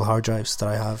 external hard drives that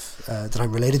I have that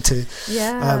I'm related to,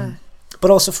 but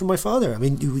also from my father. I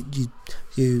mean,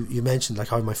 you mentioned like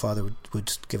how my father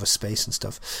would give us space and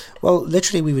stuff. Well,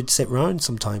 literally we would sit round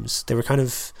sometimes. They were kind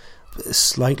of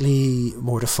slightly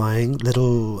mortifying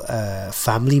little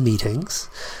family meetings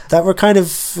that were kind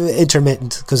of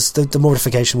intermittent, because the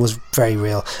mortification was very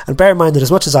real. And bear in mind that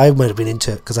as much as I might have been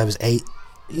into it because I was 8,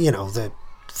 you know, the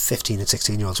 15 and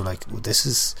 16 year olds were like, well, this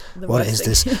is what is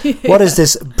this what is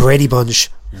this Brady Bunch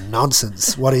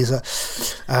nonsense, what is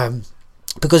it?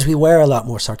 Because we were a lot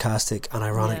more sarcastic and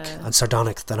ironic and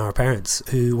sardonic than our parents,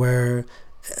 who were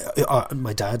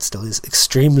my dad still is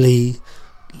extremely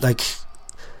like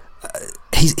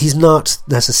he's not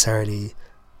necessarily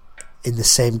in the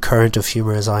same current of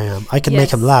humour as I am. I can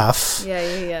make him laugh.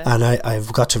 Yeah. And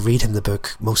I've got to read him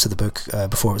most of the book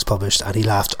before it was published, and he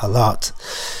laughed a lot.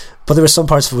 But there were some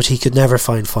parts of it which he could never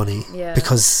find funny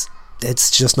because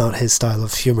it's just not his style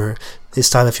of humour. His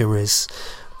style of humour is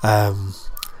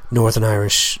Northern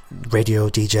Irish radio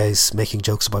DJs making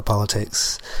jokes about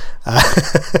politics.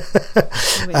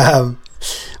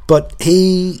 But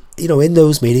he, in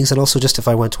those meetings, and also just if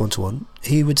I went one-to-one,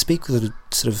 he would speak with a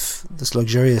sort of this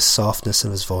luxurious softness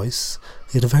in his voice.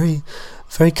 He had a very,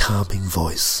 very calming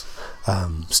voice.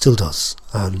 Still does.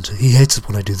 And he hates it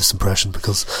when I do this impression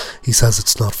because he says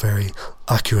it's not very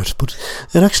accurate, but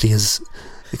it actually is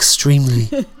extremely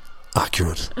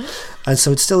accurate. And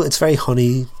so it's very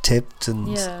honey-tipped,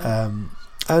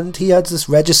 and he has this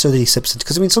register that he sips into,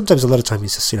 because sometimes a lot of time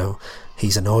he's just,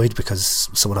 he's annoyed because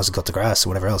someone hasn't cut the grass or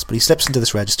whatever else, but he slips into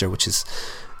this register which is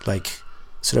like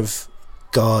sort of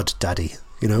God Daddy,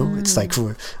 it's like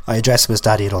I address him as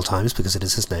Daddy at all times because it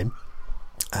is his name,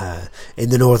 in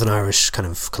the Northern Irish kind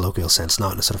of colloquial sense,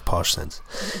 not in a sort of posh sense.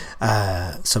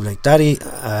 So I'm like, Daddy,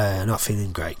 not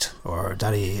feeling great, or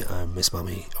Daddy, I miss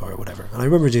Mummy, or whatever. And I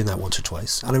remember doing that once or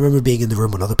twice, and I remember being in the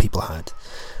room when other people had,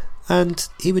 and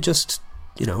he would just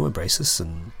embrace us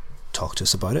and talk to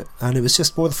us about it. And it was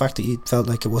just more the fact that you felt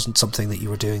like it wasn't something that you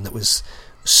were doing that was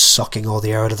sucking all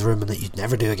the air out of the room and that you'd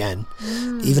never do again,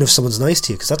 even if someone's nice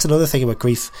to you. Because that's another thing about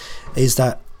grief, is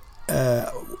that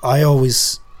I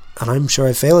always, and I'm sure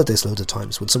I fail at this loads of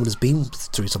times, when someone has been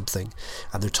through something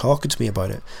and they're talking to me about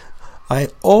it, I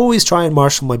always try and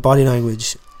marshal my body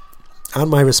language and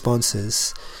my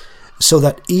responses so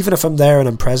that even if I'm there and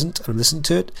I'm present and I'm listening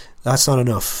to it, that's not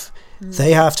enough.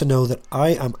 They have to know that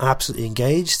I am absolutely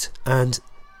engaged, and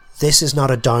this is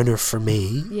not a downer for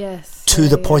me, to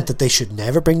the point that they should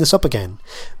never bring this up again,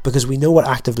 because we know what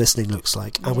active listening looks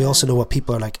like, and we also know what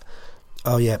people are like.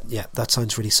 Oh yeah, that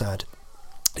sounds really sad.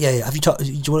 Yeah, have you talked?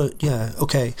 Do you want to? Yeah,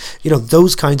 okay.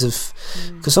 Those kinds of,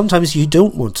 because sometimes you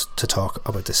don't want to talk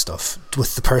about this stuff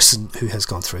with the person who has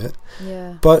gone through it.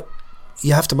 Yeah. But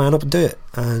you have to man up and do it,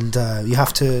 and you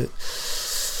have to.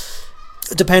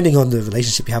 Depending on the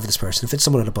relationship you have with this person, if it's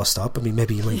someone at a bus stop,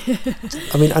 maybe you might.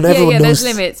 And everyone knows. There's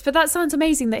limits, but that sounds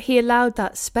amazing that he allowed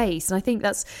that space, and I think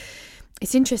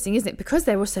it's interesting, isn't it? Because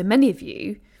there were so many of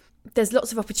you, there's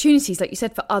lots of opportunities, like you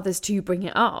said, for others to bring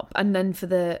it up, and then for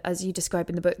the, as you describe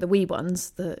in the book, the wee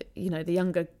ones, the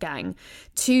younger gang,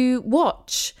 to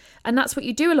watch, and that's what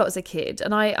you do a lot as a kid.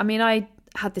 And I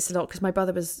had this a lot because my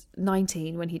brother was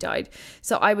 19 when he died,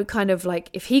 so I would kind of like,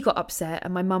 if he got upset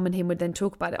and my mum and him would then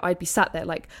talk about it, I'd be sat there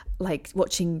like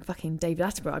watching fucking David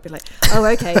Attenborough. I'd be like, oh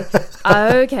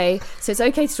okay, so it's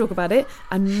okay to talk about it,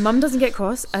 and mum doesn't get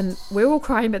cross, and we're all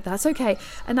crying, but that's okay.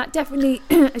 And that definitely,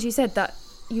 as you said, that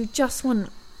you just want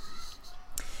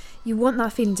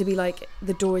that feeling to be like,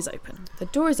 the door is open. The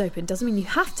door is open. Doesn't mean you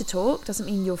have to talk, doesn't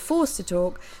mean you're forced to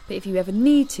talk, but if you ever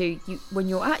need to, when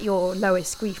you're at your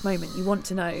lowest grief moment, you want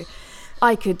to know,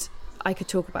 I could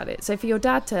talk about it. So for your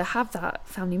dad to have that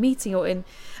family meeting, and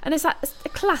it's a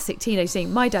classic teenage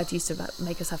thing. My dad used to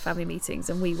make us have family meetings,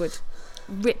 and we would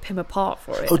rip him apart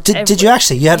for it. Oh, did you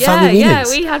actually? You had family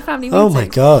meetings? Yeah, we had family meetings. Oh my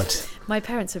God. My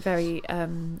parents are very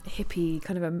hippie,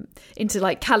 kind of into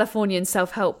like Californian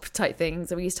self-help type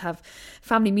things. And we used to have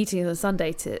family meetings on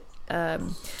Sunday to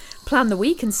plan the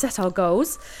week and set our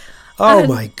goals. Oh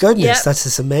my goodness, that's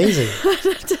just amazing.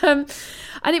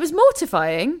 And it was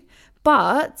mortifying,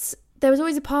 but there was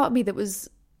always a part of me that was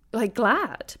like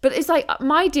glad. But it's like,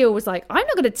 my deal was like, I'm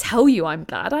not going to tell you I'm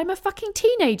glad. I'm a fucking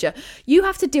teenager. You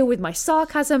have to deal with my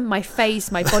sarcasm, my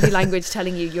face, my body language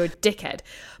telling you you're a dickhead.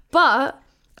 But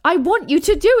I want you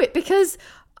to do it because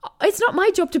it's not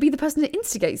my job to be the person that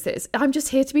instigates this. I'm just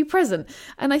here to be present.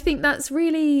 And I think that's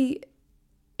really,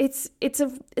 it's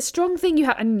a strong thing you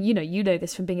have. And you know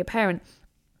this from being a parent.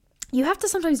 You have to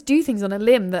sometimes do things on a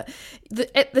limb that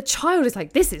the child is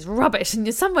like, this is rubbish. And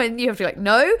you're somewhere and you have to be like,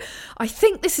 no, I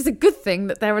think this is a good thing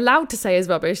that they're allowed to say is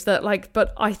rubbish, that like,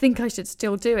 but I think I should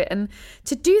still do it. And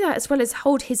to do that as well as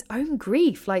hold his own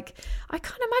grief. Like, I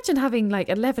can't imagine having like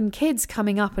 11 kids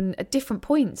coming up and at different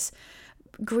points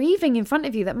grieving in front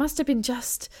of you. That must have been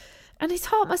just, and his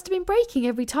heart must have been breaking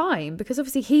every time, because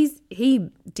obviously he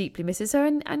deeply misses her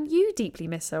and you deeply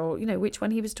miss her, or, which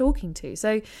one he was talking to.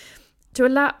 So to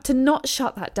not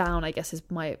shut that down, I guess, is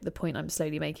the point I'm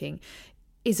slowly making,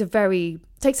 takes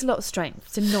a lot of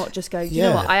strength to not just go, you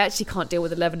know what, I actually can't deal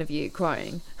with 11 of you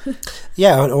crying.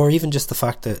 Yeah, or even just the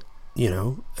fact that,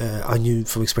 I knew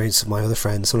from experience of my other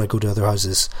friends when I go to other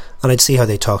houses and I'd see how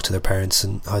they talk to their parents,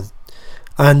 and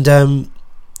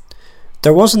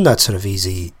there wasn't that sort of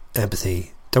easy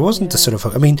empathy There wasn't the sort of...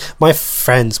 I mean, my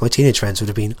teenage friends would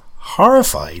have been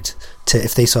horrified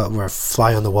if they saw it were a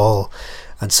fly on the wall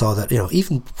and saw that,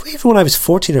 even when I was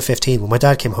 14 or 15, when my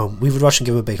dad came home, we would rush and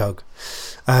give him a big hug.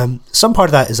 Some part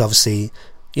of that is obviously,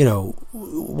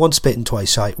 once bitten,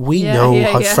 twice shy. We know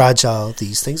how fragile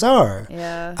these things are.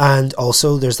 Yeah. And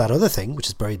also there's that other thing, which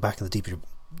is buried back in deep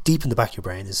in the back of your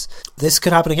brain, is this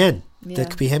could happen again. Yeah. That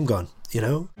could be him gone,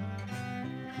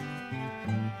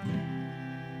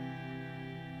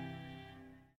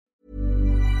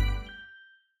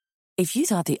 If you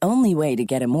thought the only way to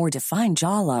get a more defined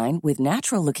jawline with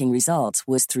natural-looking results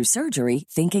was through surgery,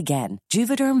 think again.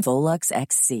 Juvederm Volux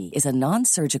XC is a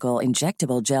non-surgical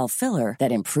injectable gel filler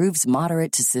that improves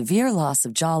moderate to severe loss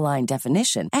of jawline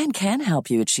definition and can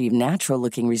help you achieve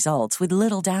natural-looking results with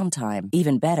little downtime.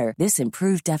 Even better, this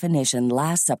improved definition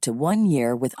lasts up to 1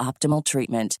 year with optimal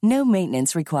treatment. No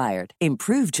maintenance required.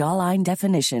 Improve jawline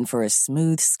definition for a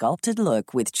smooth, sculpted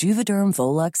look with Juvederm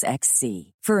Volux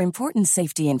XC. For important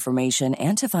safety information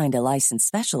and to find a licensed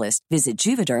specialist, visit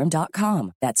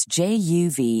Juvederm.com. That's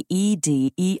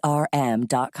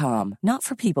JUVEDERM.com. Not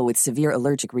for people with severe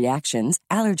allergic reactions,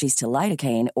 allergies to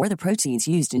lidocaine, or the proteins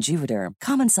used in Juvederm.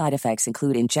 Common side effects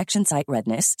include injection site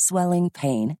redness, swelling,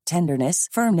 pain, tenderness,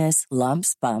 firmness,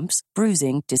 lumps, bumps,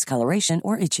 bruising, discoloration,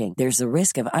 or itching. There's a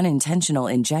risk of unintentional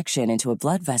injection into a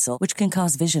blood vessel, which can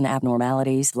cause vision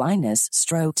abnormalities, blindness,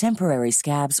 stroke, temporary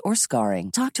scabs, or scarring.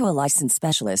 Talk to a licensed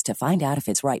specialist to find out if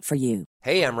it's right for you.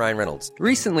 Hey, I'm Ryan Reynolds.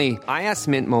 Recently, I asked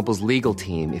Mint Mobile's legal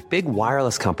team if big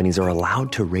wireless companies are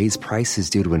allowed to raise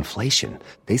prices due to inflation.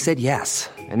 They said yes.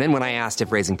 And then when I asked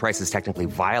if raising prices technically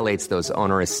violates those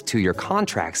onerous 2-year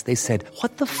contracts, they said,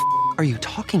 "What the f*** are you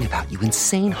talking about, you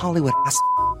insane Hollywood ass?"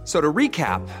 So to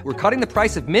recap, we're cutting the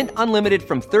price of Mint Unlimited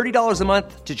from $30 a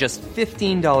month to just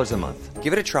 $15 a month.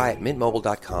 Give it a try at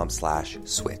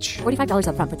mintmobile.com/switch. $45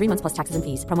 up front for 3 months plus taxes and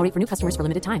fees. Promo rate for new customers for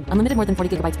limited time. Unlimited more than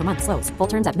 40 gigabytes per month. Slows full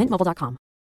terms at mintmobile.com.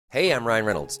 Hey, I'm Ryan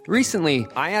Reynolds. Recently,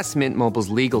 I asked Mint Mobile's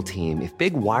legal team if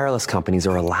big wireless companies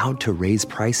are allowed to raise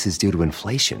prices due to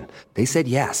inflation. They said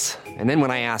yes. And then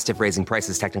when I asked if raising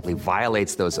prices technically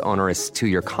violates those onerous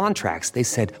 2-year contracts, they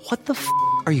said, "What the f***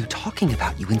 are you talking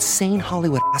about, you insane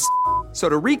Hollywood ass?" So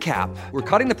to recap, we're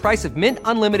cutting the price of Mint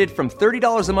Unlimited from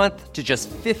 $30 a month to just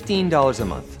 $15 a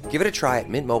month. Give it a try at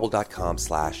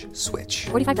mintmobile.com/switch.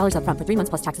 $45 up front for 3 months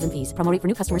plus taxes and fees. Promo rate for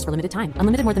new customers for limited time.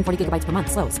 Unlimited more than 40 gigabytes per month.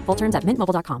 Slows full terms at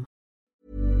mintmobile.com.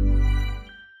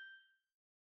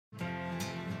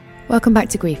 Welcome back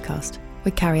to Griefcast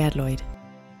with Carrie Lloyd.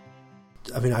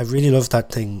 I mean, I really love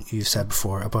that thing you said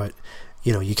before about,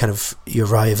 you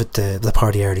arrive at the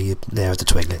party early, there at the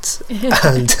Twiglets.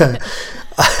 And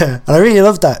I really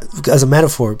love that as a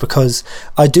metaphor, because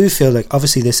I do feel like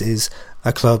obviously this is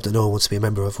a club that no one wants to be a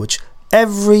member of, which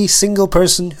every single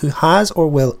person who has or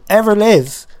will ever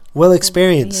live will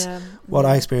experience what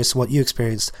I experienced and what you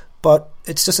experienced, but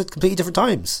it's just at completely different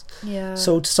times. Yeah.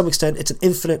 So to some extent it's an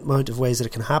infinite amount of ways that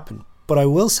it can happen. But I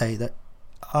will say that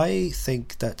I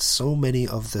think that so many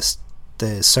of the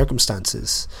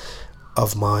circumstances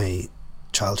of my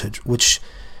childhood, which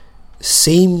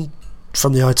seem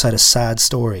from the outside a sad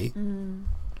story,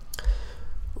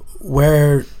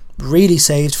 were really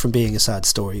saved from being a sad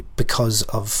story because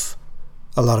of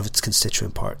a lot of its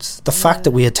constituent parts. The fact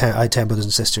that I had 10 brothers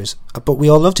and sisters, but we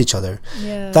all loved each other.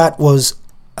 Yeah. That was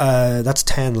that's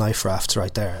 10 life rafts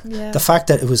right there. Yeah. The fact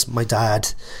that it was my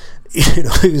dad,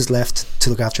 who was left to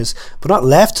look after us, but not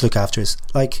left to look after us.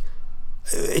 Like,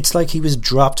 it's like he was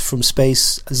dropped from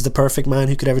space as the perfect man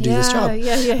who could ever do this job.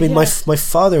 I mean, my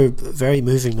father, very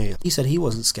movingly, he said he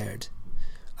wasn't scared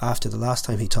after the last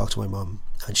time he talked to my mum,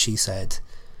 and she said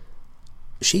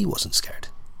she wasn't scared,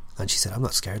 and she said, "I'm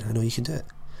not scared, I know you can do it."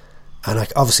 And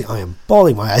obviously I am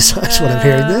bawling my eyes out when I'm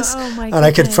hearing this. Oh my and goodness.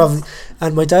 I could probably,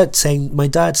 and my dad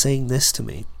saying this to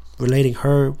me, relating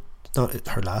her, not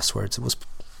her last words, wasn't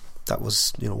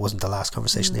the last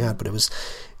conversation they had, but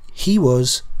he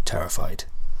was terrified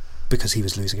because he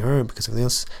was losing her and because of everything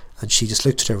else, and she just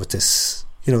looked at her with this,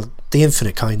 the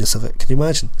infinite kindness of it. Can you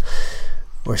imagine?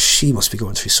 Where she must be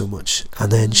going through so much,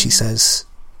 and then she says,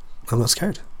 "I'm not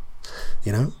scared,"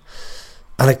 and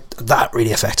that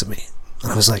really affected me,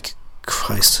 and I was like,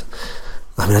 Christ.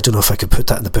 I mean, I don't know if I could put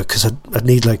that in the book, because I'd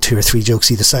need like 2 or 3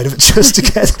 jokes either side of it just to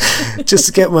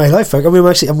get my life back. I mean,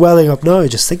 I'm welling up now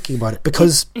just thinking about it,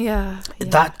 because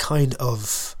that kind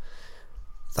of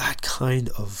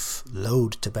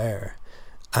load to bear,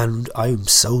 and I'm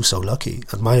so lucky.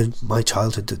 And my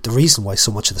childhood, the reason why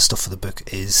so much of the stuff for the book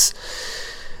is,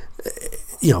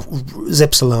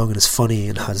 zips along and is funny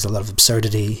and has a lot of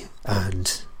absurdity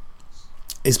and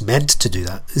is meant to do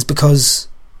that, is because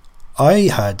I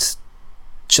had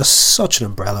just such an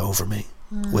umbrella over me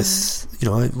with, you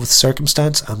know, with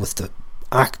circumstance and with the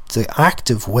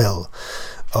active will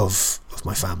of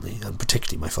my family, and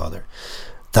particularly my father,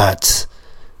 that,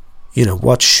 you know,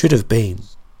 what should have been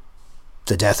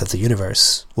the death of the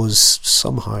universe was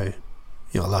somehow,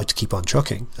 you know, allowed to keep on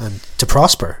trucking and to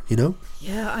prosper, you know?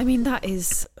 Yeah, I mean, that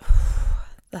is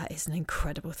an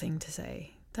incredible thing to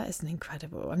say. That is an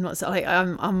incredible.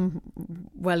 I'm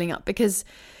welling up, because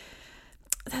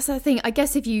that's the thing. I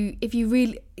guess if you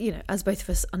really, you know, as both of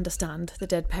us understand the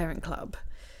Dead Parent Club,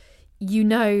 you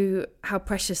know how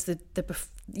precious the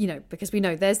you know, because we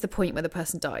know there's the point where the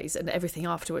person dies and everything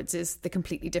afterwards is the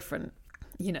completely different,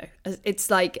 you know,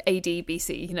 it's like AD,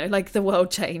 BC, you know, like the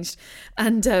world changed.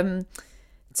 And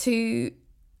to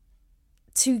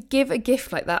give a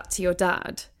gift like that to your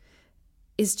dad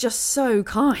is just so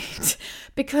kind,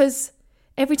 because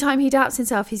every time he doubts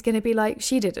himself, he's going to be like,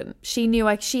 she didn't. She knew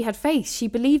she had faith. She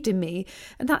believed in me.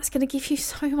 And that's going to give you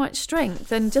so much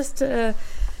strength. And just and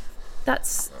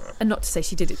not to say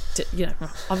she did it to, you know,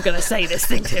 I'm going to say this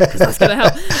thing to him because that's going to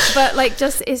help. But like,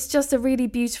 it's just a really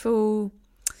beautiful,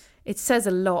 it says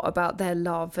a lot about their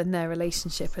love and their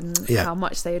relationship and how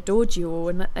much they adored you all.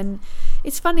 And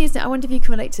it's funny, isn't it? I wonder if you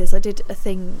can relate to this. I did a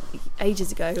thing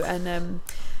ages ago, and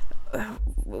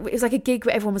it was like a gig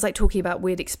where everyone was like talking about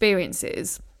weird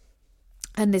experiences,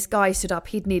 and this guy stood up.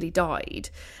 He'd nearly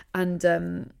died, and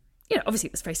you know, obviously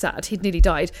it was very sad. He'd nearly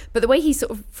died, but the way he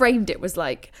sort of framed it was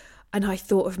like, and I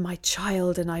thought of my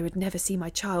child, and I would never see my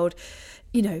child,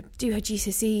 you know, do her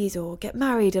GCSEs or get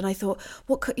married. And I thought,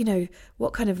 what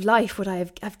kind of life would I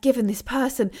have given this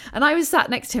person? And I was sat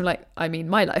next to him like, I mean,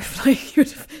 my life, like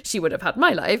she would have had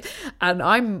my life, and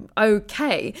I'm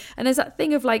okay. And there's that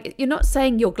thing of like, you're not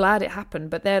saying you're glad it happened,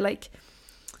 but they're like,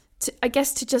 I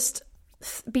guess to just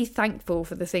be thankful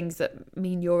for the things that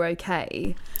mean you're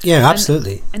okay. Yeah,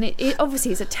 absolutely. And it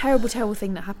obviously is a terrible, terrible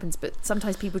thing that happens, but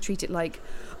sometimes people treat it like,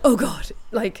 oh God,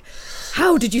 like,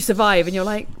 how did you survive? And you're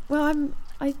like, well,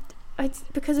 I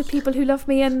because of people who love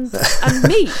me and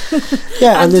me.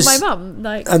 Yeah, and my mum.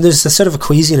 Like, and there's a sort of a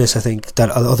queasiness, I think,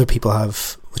 that other people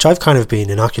have, which I've kind of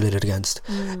been inoculated against,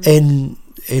 in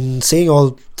seeing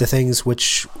all the things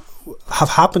which have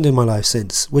happened in my life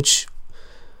since, which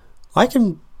I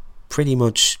can pretty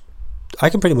much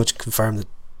confirm that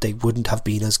they wouldn't have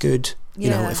been as good, you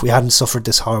know, if we hadn't suffered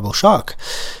this horrible shock.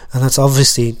 And that's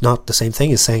obviously not the same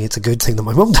thing as saying it's a good thing that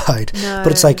my mum died. No.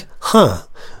 But it's like, well,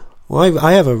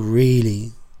 I have a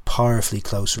really powerfully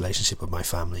close relationship with my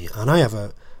family, and I have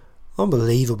a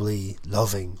unbelievably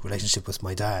loving relationship with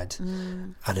my dad,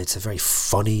 and it's a very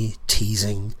funny,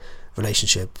 teasing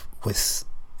relationship with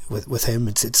him.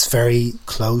 It's very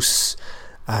close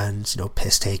and, you know,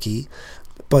 piss takey,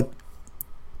 but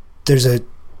there's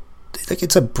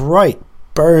it's a bright,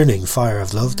 burning fire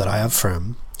of love that I have for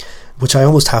him, which I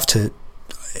almost have to,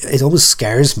 it almost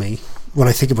scares me when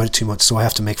I think about it too much, so I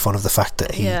have to make fun of the fact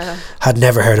that he had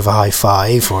never heard of a high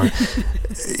five, or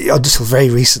until very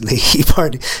recently he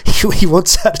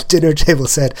once at a dinner table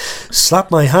said, slap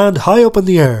my hand high up in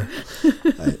the air.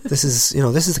 This is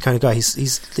the kind of guy,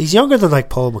 he's younger than like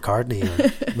Paul McCartney or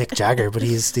Mick Jagger, but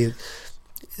he's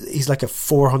like a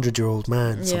 400-year-old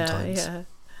man sometimes.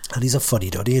 And he's a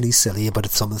fuddy-duddy, and he's silly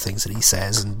about some of the things that he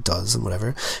says and does and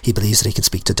whatever. He believes that he can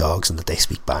speak to dogs and that they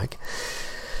speak back.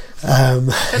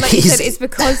 But like you said, it's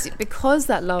because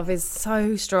that love is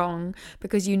so strong,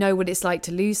 because you know what it's like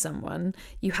to lose someone,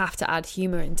 you have to add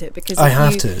humour into it, because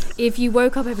if you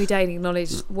woke up every day and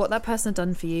acknowledged what that person had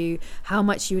done for you, how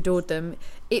much you adored them,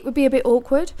 it would be a bit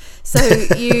awkward. So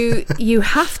you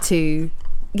have to,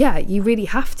 you really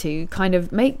have to kind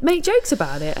of make jokes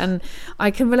about it. And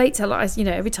I can relate to a lot, you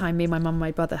know, every time me and my mum and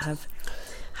my brother have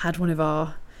had one of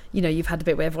our, you know, you've had a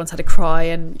bit where everyone's had a cry,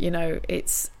 and, you know,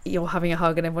 it's, you're having a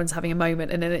hug and everyone's having a moment,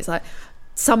 and then it's like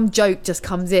some joke just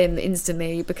comes in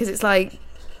instantly, because it's like,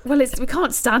 well, we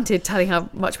can't stand here telling how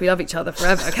much we love each other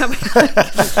forever, can we?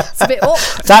 It's a bit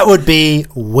awkward. That would be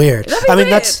weird. Weird.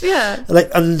 That's like,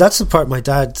 and that's the part my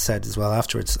dad said as well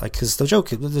afterwards. Like, because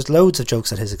there's loads of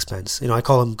jokes at his expense. You know, I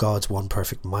call him God's one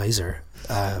perfect miser,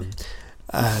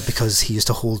 because he used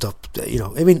to hold up. You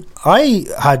know, I mean, I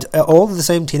had all of the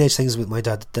same teenage things with my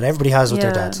dad that everybody has with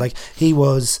their dads. Like, he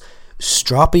was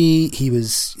stroppy. He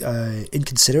was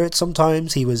inconsiderate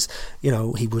sometimes. He was, you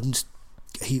know, he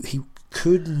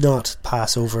could not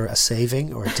pass over a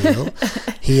saving or a deal.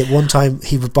 He at one time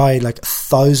he would buy like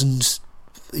 1,000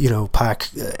 pack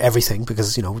everything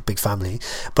because, big family.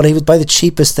 But he would buy the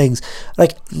cheapest things.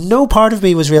 Like, no part of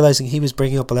me was realising he was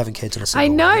bringing up 11 kids in a single I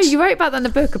know, night. you wrote about that in the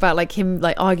book about like him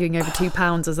like arguing over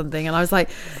 £2 or something, and I was like,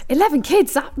 11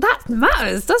 kids, that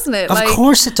matters, doesn't it? Of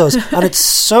course it does. And it's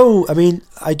so,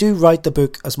 I do write the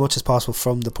book as much as possible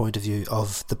from the point of view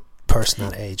of the person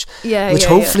that age, which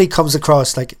hopefully comes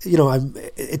across like,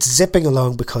 it's zipping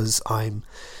along because I'm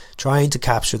trying to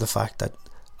capture the fact that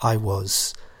I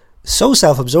was so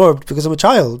self-absorbed because I'm a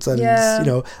child, and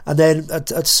and then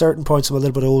at certain points I'm a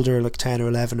little bit older, like 10 or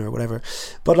 11 or whatever,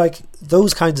 but like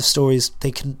those kinds of stories,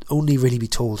 they can only really be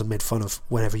told and made fun of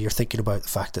whenever you're thinking about the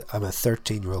fact that I'm a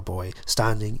 13-year-old boy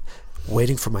standing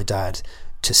waiting for my dad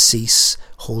to cease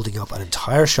holding up an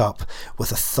entire shop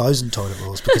with 1,000 toilet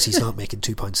rolls because he's not making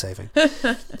 £2 saving.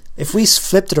 If we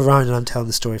flipped it around and I'm telling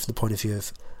the story from the point of view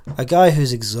of a guy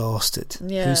who's exhausted,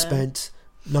 who spent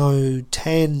now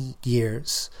 10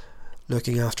 years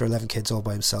looking after 11 kids all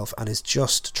by himself and is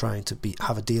just trying to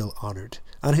have a deal honoured,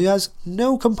 and who has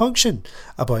no compunction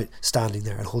about standing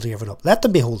there and holding everyone up. Let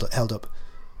them be held up.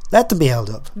 Let them be held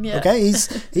up. Okay,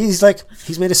 he's like,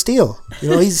 he's made of steel.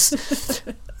 He's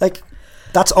like,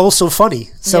 that's also funny.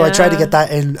 So I tried to get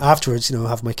that in afterwards,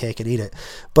 have my cake and eat it.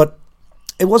 But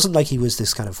it wasn't like he was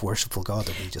this kind of worshipful god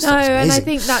that we just thought was amazing. And I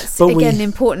think that's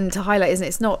important to highlight, isn't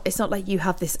it? It's not like you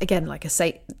have this again, like a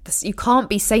saint. You can't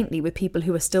be saintly with people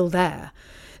who are still there,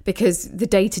 because the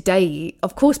day to day,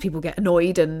 of course, people get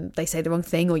annoyed and they say the wrong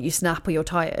thing, or you snap, or you're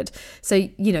tired. So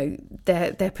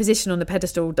their position on the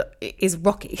pedestal is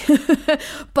rocky.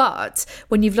 But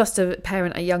when you've lost a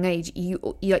parent at a young age,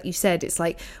 you like you said, it's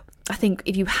like, I think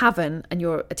if you haven't and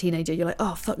you're a teenager, you're like,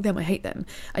 oh, fuck them, I hate them.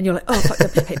 And you're like, oh, fuck them,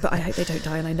 but I hope they don't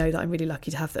die, and I know that I'm really lucky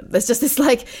to have them. There's just this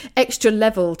like extra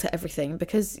level to everything,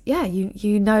 because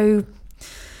you know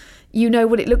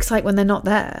what it looks like when they're not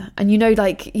there, and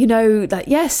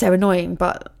yes, they're annoying,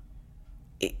 but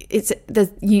it's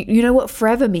you know what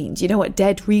forever means, you know what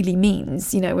dead really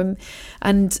means,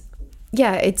 and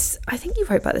it's, I think you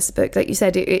wrote about this book, like you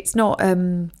said, it's not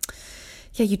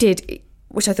you did,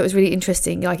 which I thought was really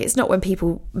interesting. Like, it's not when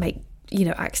people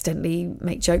accidentally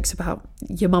make jokes about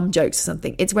your mum jokes or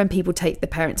something. It's when people take the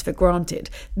parents for granted.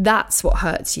 That's what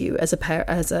hurts you as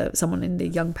someone in the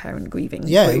young parent grieving.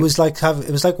 Yeah, group. it was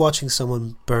like watching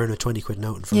someone burn a 20 quid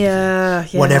note in front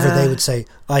of you. Whenever they would say,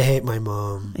 "I hate my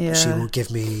mum. Yeah. She won't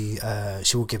give me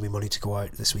money to go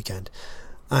out this weekend,"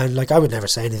 and like I would never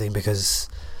say anything, because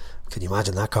can you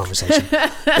imagine that conversation?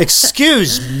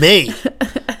 Excuse me.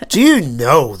 Do you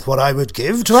know what I would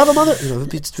give to have a mother?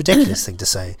 It's a ridiculous thing to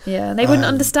say. Yeah, and they wouldn't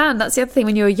understand. That's the other thing.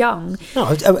 When you're young,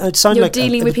 you're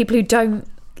dealing with people who don't.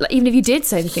 Like, even if you did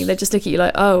say anything, they'd just look at you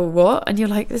like, "Oh, what?" And you're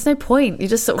like, "There's no point." You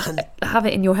just sort of have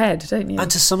it in your head, don't you? And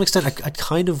to some extent, I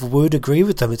kind of would agree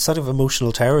with them. It's sort of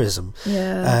emotional terrorism.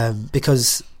 Yeah.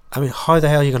 Because how the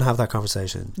hell are you going to have that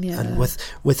conversation? Yeah. And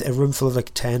with a room full of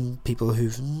like 10 people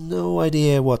who've no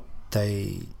idea what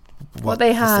they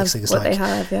have,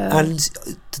 yeah. And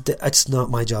it's not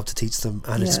my job to teach them,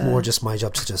 and it's more just my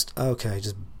job to just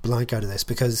blank out of this,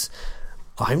 because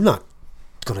I'm not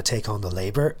going to take on the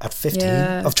labour at 15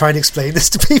 of trying to explain this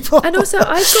to people. And also,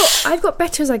 I've got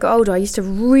better as I got older. I used to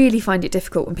really find it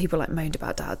difficult when people like moaned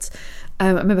about dads. I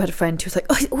remember I had a friend who was like,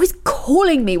 "Oh, he's always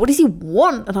calling me. What does he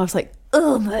want?" And I was like,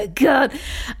 "Oh my God."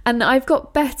 And I've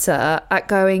got better at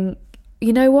going,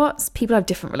 you know what? People have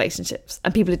different relationships,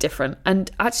 and people are different.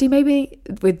 And actually, maybe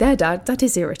with their dad, that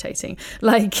is irritating.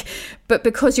 Like, but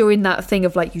because you're in that thing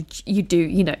of like, you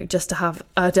do, just to have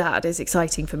a dad is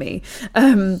exciting for me.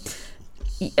 And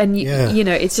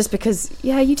it's just because,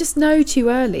 you just know too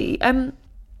early.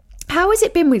 How has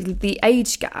it been with the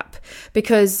age gap?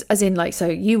 Because as in like, so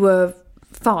you were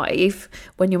 5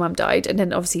 when your mum died, and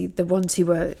then obviously the ones who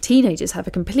were teenagers have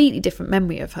a completely different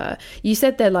memory of her. You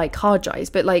said they're like hard drives,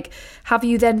 but like, have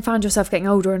you then found yourself getting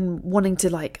older and wanting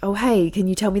to like, oh hey, can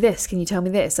you tell me this,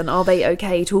 and are they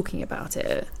okay talking about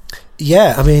it?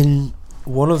 Yeah,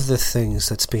 one of the things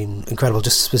that's been incredible,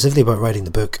 just specifically about writing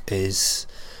the book, is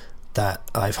that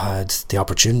I've had the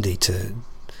opportunity to,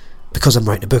 because I'm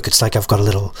writing a book, it's like I've got a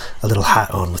little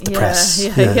hat on with the press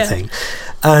thing.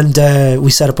 And we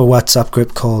set up a WhatsApp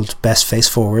group called Best Face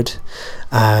Forward,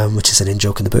 which is an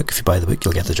in-joke in the book. If you buy the book,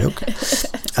 you'll get the joke.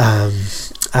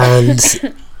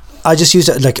 And I just used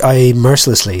it, like I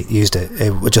mercilessly used it.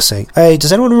 It was just saying, "Hey,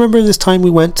 does anyone remember this time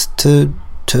we went to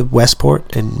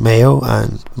Westport in Mayo,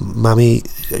 and Mammy,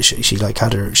 she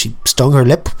stung her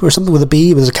lip or something with a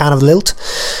bee. It was a can of Lilt."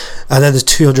 And then there's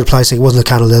 200 replies saying it wasn't a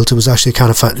can of Lilt, it was actually a can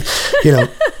of fat,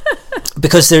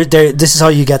 because this is how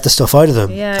you get the stuff out of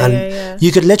them.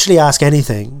 You could literally ask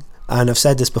anything, And I've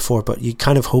said this before, but you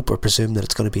kind of hope or presume that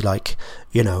it's going to be like,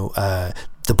 you know,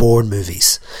 the Bourne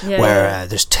movies, where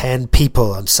there's 10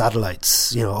 people on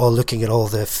satellites, you know, all looking at all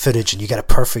the footage, and you get a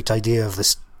perfect idea of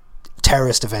this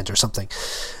terrorist event or something.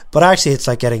 But actually, it's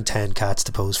like getting 10 cats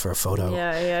to pose for a photo.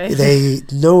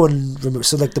 No one remembers.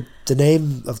 So, like, the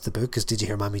name of the book is Did You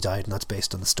Hear Mommy Died? And that's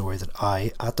based on the story that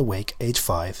I, at the wake, age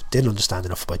 5, didn't understand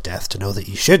enough about death to know that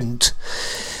you shouldn't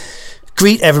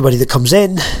greet everybody that comes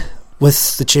in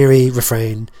with the cheery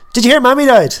refrain, "Did you hear Mommy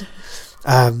died?"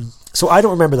 So I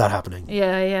don't remember that happening.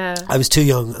 I was too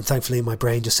young, and thankfully my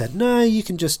brain just said, "No, we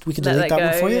can delete that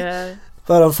one for you."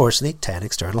 But unfortunately, 10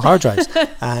 external hard drives.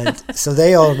 And so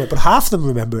they all remember, but half of them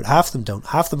remember it, half of them don't.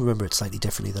 Half of them remember it slightly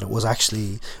differently, that it was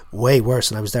actually way worse,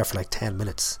 and I was there for like 10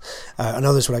 minutes. And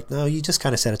others were like, "No, you just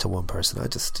kind of said it to one person. I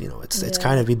just, you know, it's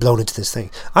kind of be blown into this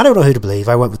thing." I don't know who to believe.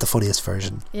 I went with the funniest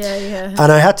version.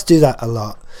 And I had to do that a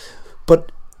lot.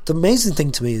 But the amazing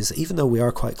thing to me is, even though we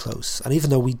are quite close, and even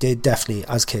though we did definitely,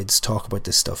 as kids, talk about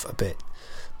this stuff a bit,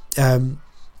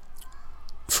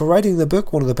 for writing the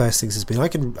book, one of the best things has been I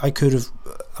can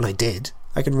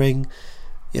ring,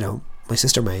 you know, my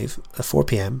sister Maeve at 4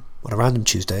 p.m. on a random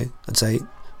Tuesday and say,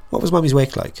 "What was Mummy's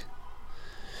wake like?"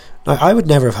 Now, I would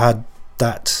never have had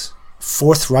that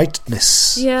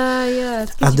forthrightness.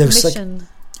 And there was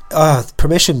like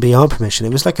permission beyond permission.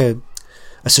 It was like a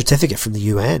certificate from the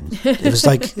UN. It was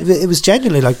like it was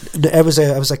genuinely like I was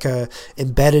like a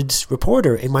embedded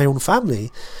reporter in my own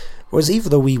family. Whereas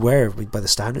even though we were, by the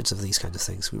standards of these kinds of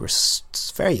things, we were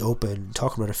very open,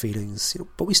 talking about our feelings, you know,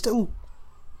 but we still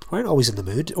weren't always in the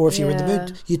mood. Or if you were in the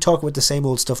mood, you'd talk about the same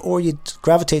old stuff, or you'd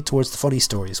gravitate towards the funny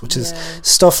stories, which is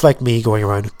stuff like me going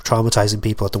around traumatizing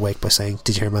people at the wake by saying,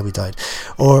 "Did you hear Mommy died?"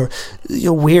 Or, you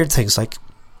know, weird things like,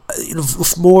 you know,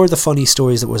 more the funny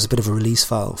stories that was a bit of a release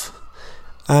valve.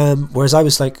 Whereas I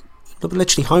was like,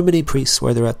 literally, how many priests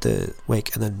were there at the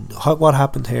wake, and then what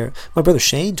happened here? My brother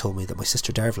Shane told me that my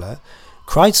sister Dervla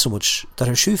cried so much that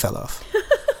her shoe fell off.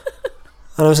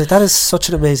 And I was like, that is such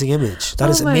an amazing image. That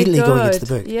is immediately going into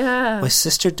the book. My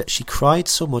sister, she cried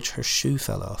so much her shoe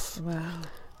fell off. Wow.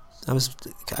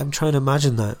 I'm trying to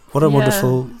imagine that. What a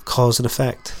wonderful cause and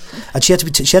effect. And she had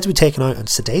to be taken out and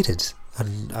sedated.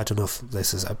 And I don't know if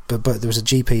this is, but there was a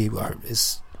GP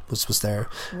was there.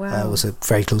 Was a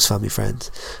very close family friend,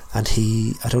 and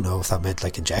I don't know if that meant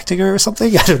like injecting her or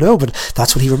something, I don't know, but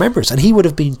that's what he remembers. And he would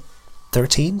have been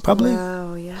 13 probably.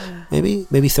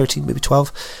 Maybe 13, maybe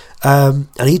 12. And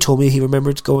he told me he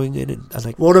remembered going in, and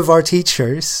like one of our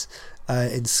teachers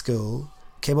in school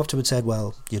came up to him and said,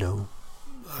 "Well, you know,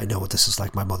 I know what this is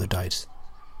like. My mother died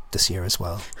this year as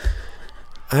well."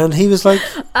 And he was like,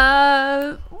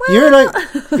 "You're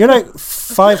like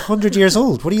 500 years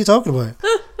old. What are you talking about?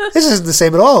 This isn't the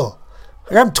same at all.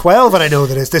 Like, I'm 12 and I know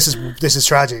that this is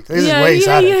tragic. This is way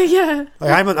sadder.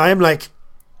 Like, I'm like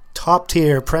top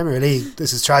tier Premier League.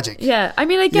 This is tragic." I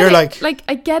mean, I get it. Like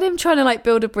I get him trying to like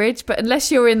build a bridge, but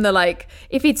unless you're in the like,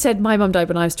 if he'd said my mum died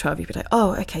when I was 12, you'd be like,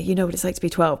 "Oh, okay, you know what it's like to be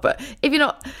 12." But if you're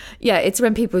not, it's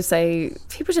when people just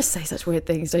say such weird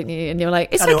things, don't you? And you're like,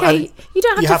 it's okay. You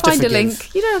don't have to find a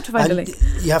link. You don't have to find a link.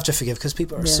 You have to forgive, because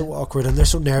people are so awkward and they're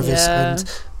so nervous. And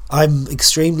I'm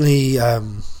extremely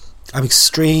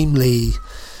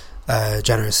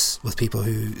generous with people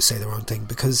who say the wrong thing,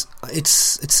 because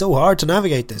it's so hard to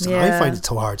navigate this, and I find it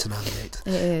so hard to navigate.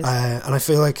 It is. And I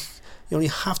feel like you only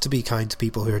have to be kind to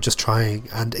people who are just trying,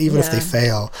 and even if they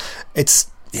fail, it's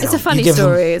a funny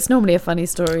story. It's normally a funny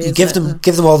story. You give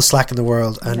them all the slack in the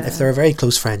world, and if they're a very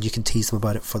close friend, you can tease them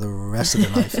about it for the rest of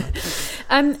their life.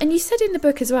 And you said in the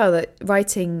book as well that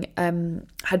writing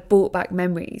had brought back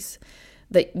memories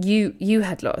that you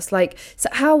had lost. Like, so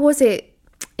how was it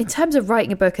in terms of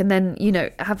writing a book, and then, you know,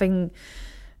 I've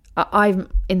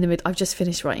just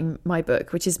finished writing my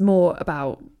book, which is more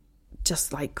about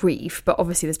just like grief, but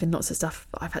obviously there's been lots of stuff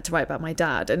I've had to write about my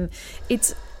dad, and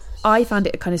I found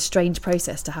it a kind of strange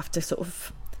process to have to sort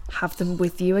of have them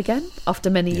with you again after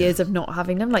many years of not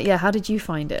having them. Like, how did you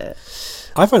find it?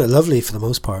 I found it lovely for the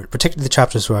most part, particularly the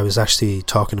chapters where I was actually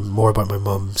talking more about my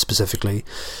mum specifically,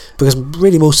 because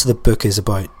really most of the book is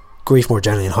about grief more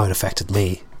generally and how it affected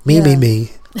me. Me,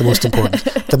 the most important,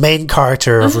 the main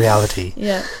character of reality.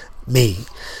 Me.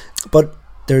 But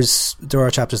there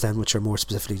are chapters then which are more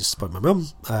specifically just about my mum.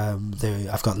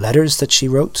 I've got letters that she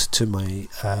wrote to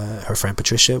her friend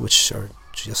Patricia, which are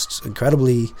just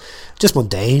incredibly just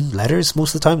mundane letters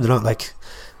most of the time. They're not like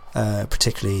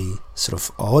particularly sort of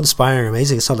awe-inspiring or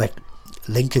amazing. It's not like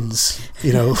Lincoln's,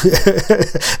 you know,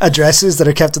 addresses that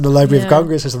are kept in the Library of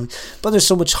Congress or something, but there's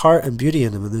so much heart and beauty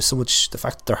in them, and there's so much, the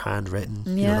fact that they're handwritten,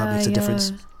 you know, that makes a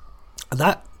difference, and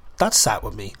that sat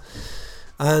with me.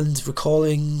 and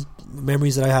recalling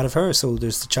memories that I had of her. So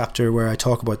there's the chapter where I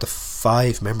talk about the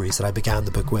 5 memories that I began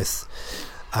the book with,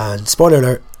 and spoiler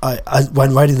alert, I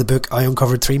when writing the book I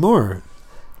uncovered 3 more.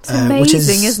 It's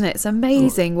amazing, isn't it? It's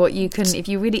amazing what you can, if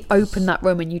you really open that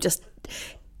room and you just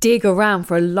dig around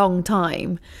for a long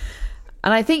time.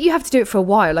 And I think you have to do it for a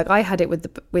while. Like I had it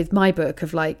with my book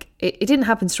of like, it didn't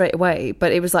happen straight away,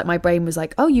 but it was like my brain was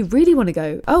like, oh, you really want to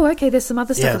go? Oh, okay, there's some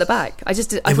other stuff at the back. I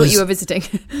thought you were visiting.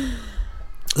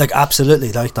 Like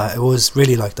absolutely like that. It was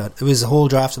really like that. It was a whole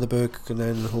draft of the book, and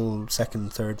then the whole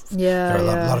second, third. There are a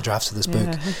lot of drafts of this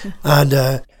book, and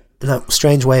in that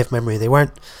strange way of memory,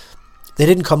 they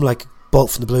didn't come like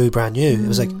bolt from the blue, brand new. It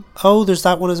was like, oh, there's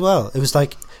that one as well. It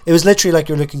was literally like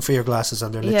you're looking for your glasses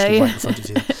and they're literally right in front of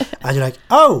you, and you're like,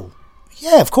 oh,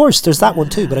 yeah, of course, there's that one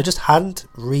too. But I just hadn't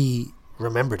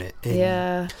remembered it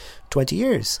in 20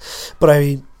 years. But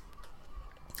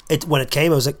when it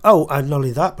came, I was like, oh, and not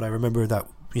only that, but I remember that.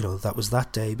 That was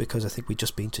that day because I think we'd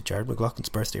just been to Jared McLaughlin's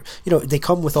birthday. They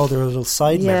come with all their little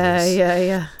side memories.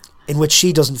 Yeah. In which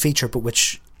she doesn't feature, but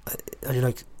and you're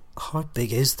like, how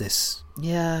big is this?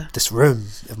 Yeah. This room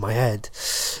of my head.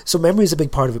 So memory is a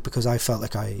big part of it because I felt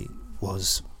like I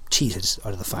was cheated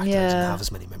out of the fact that I didn't have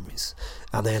as many memories.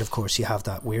 And then, of course, you have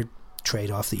that weird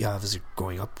trade-off that you have as you're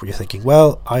growing up where you're thinking,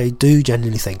 well, I do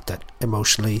genuinely think that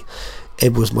emotionally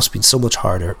it must have been so much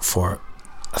harder for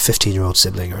a 15-year-old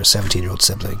sibling or a 17-year-old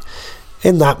sibling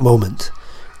in that moment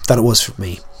that it was for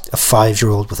me, a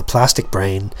 5-year-old with a plastic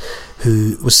brain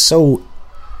who was so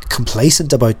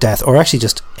complacent about death, or actually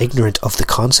just ignorant of the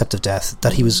concept of death,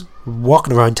 that he was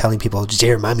walking around telling people,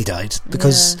 dear mammy died,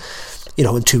 because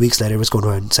and 2 weeks later was going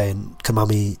around saying, can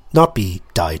mommy not be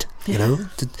died?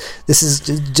 This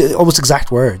is almost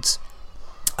exact words.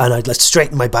 And I'd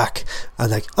straighten my back and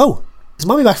like, oh, is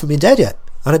mommy back from being dead yet?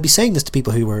 And I'd be saying this to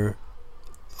people who were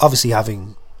obviously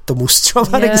having the most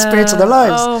traumatic experience of their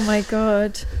lives. Oh my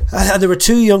god. And there were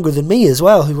 2 younger than me as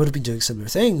well who would have been doing similar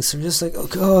things. So we're just like, oh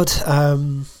god.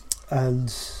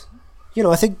 And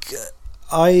I think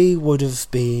I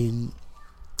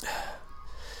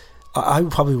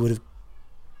probably would have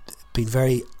been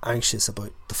very anxious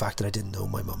about the fact that I didn't know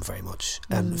my mum very much,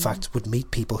 and in fact would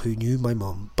meet people who knew my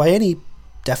mum by any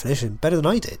definition better than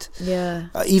I did.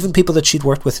 Even people that she'd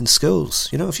worked with in schools.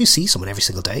 If you see someone every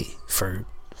single day for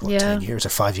 10 years or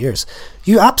 5 years,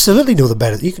 you absolutely know them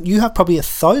better. You have probably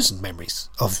 1,000 memories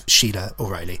of Sheila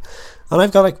O'Reilly, and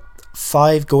I've got like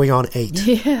 5 going on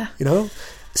 8.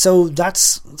 So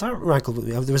that rankled with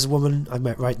me. There was a woman I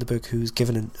met right in the book who's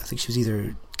given, I think she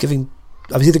was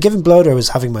I was either giving blood or I was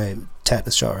having my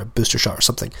tetanus shot or a booster shot or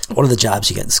something, one of the jabs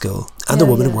you get in school. And the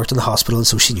woman had worked in the hospital, and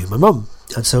so she knew my mum,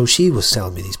 and so she was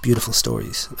telling me these beautiful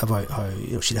stories about how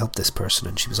she'd helped this person,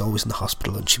 and she was always in the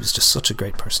hospital, and she was just such a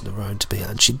great person around to be,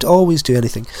 and she'd always do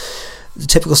anything, the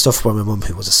typical stuff about my mum,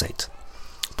 who was a saint.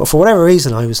 But for whatever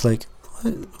reason, I was like,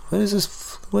 why does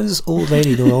this old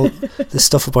lady know all this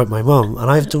stuff about my mum,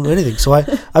 and I haven't done anything? So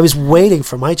I was waiting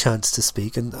for my chance to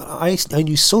speak, and I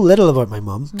knew so little about my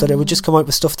mum that I would just come out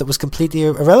with stuff that was completely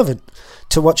irrelevant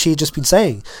to what she had just been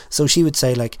saying. So she would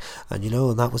say like, and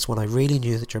that was when I really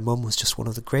knew that your mum was just one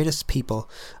of the greatest people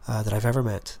that I've ever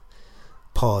met.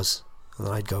 Pause, and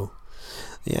then I'd go,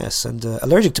 yes, and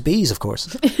allergic to bees, of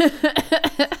course.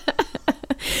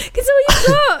 It's all you've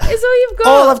got. It's all you've got.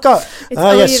 All I've got.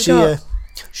 Yes,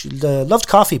 she loved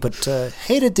coffee, but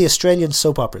hated the Australian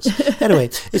soap operas. Anyway,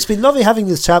 it's been lovely having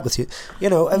this chat with you.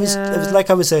 It was like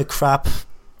I was a crap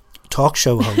talk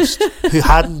show host who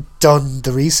hadn't done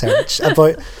the research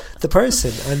about the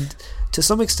person, and to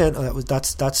some extent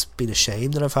that's been a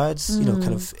shame that I've had.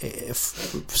 Kind of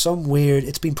if some weird,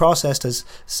 it's been processed as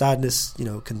sadness.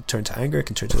 Can turn to anger,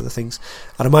 can turn to other things,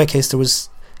 and in my case there was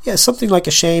something like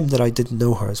a shame that I didn't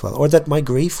know her as well, or that my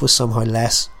grief was somehow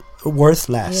worth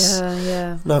less.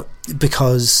 Now,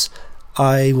 because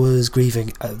I was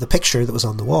grieving the picture that was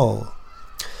on the wall,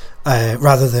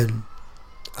 rather than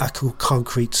a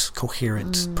concrete,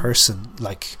 coherent person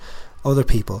like other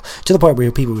people, to the point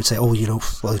where people would say, oh, you know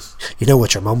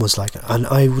what your mum was like, and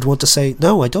I would want to say,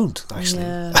 no, I don't actually.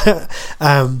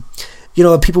 And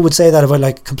people would say that about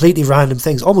like completely random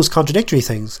things, almost contradictory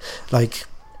things, like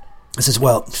I says,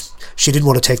 well, she didn't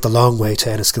want to take the long way to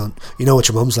Enniskillen. You know what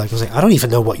your mum's like. I was like, I don't even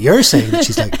know what you're saying. And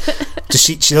she's like,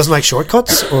 she doesn't like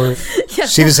shortcuts, or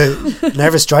she was a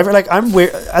nervous driver. Like, I'm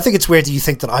weird. I think it's weird that you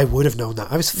think that I would have known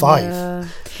that. I was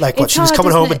 5. Like, what, she was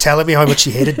coming home and telling me how much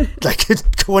she hated like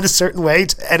going a certain way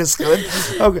to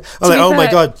Enniskillen. I'm like, oh my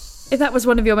god. if that was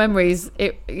one of your memories,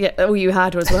 all you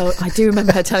had was, well, I do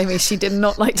remember her telling me she did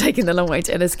not like taking the long way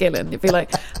to Enniskillen. You'd be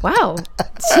like, wow,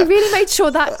 she really made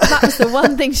sure that was the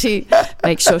one thing she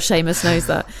makes sure Seamus knows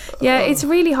that. Yeah, it's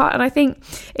really hard. And I think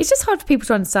it's just hard for people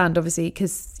to understand, obviously,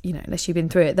 because, you know, unless you've been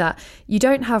through it, that you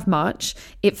don't have much.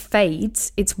 It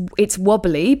fades. It's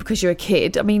wobbly because you're a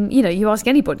kid. I mean, you know, you ask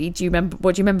anybody,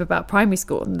 what do you remember about primary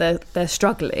school? And they're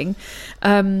struggling.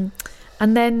 And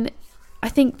then I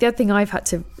think the other thing I've had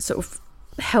to sort of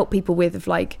help people with, of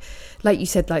like you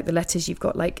said, like the letters you've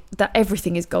got, like that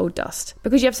everything is gold dust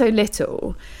because you have so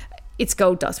little. It's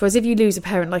gold dust. Whereas if you lose a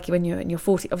parent, like when you're in your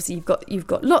 40s, obviously you've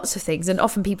got lots of things, and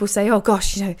often people say, "Oh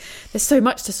gosh, you know, there's so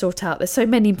much to sort out. There's so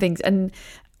many things." And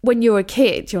when you're a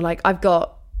kid, you're like, "I've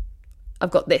got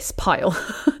this pile."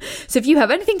 So if you have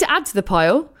anything to add to the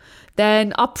pile,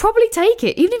 then I'll probably take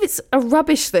it, even if it's a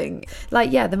rubbish thing.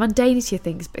 Like, yeah, the mundanity of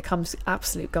things becomes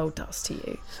absolute gold dust to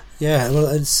you. Yeah, well,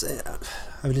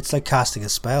 it's like casting a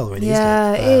spell, really,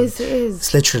 yeah, isn't it? It is.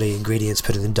 It's literally ingredients,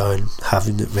 putting them down,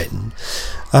 having it written.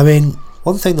 I mean,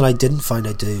 one thing that I didn't find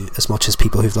I do as much as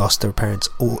people who've lost their parents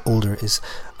older is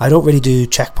I don't really do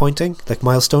checkpointing, like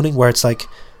milestoning, where it's like,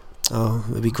 oh,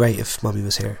 it'd be great if Mummy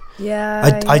was here.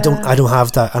 Yeah, I don't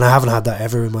have that, and I haven't had that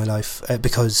ever in my life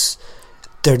because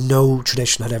no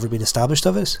tradition had ever been established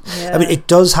of it. Yeah. I mean, it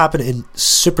does happen in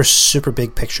super, super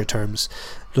big picture terms.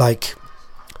 Like,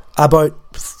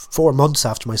 about 4 months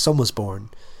after my son was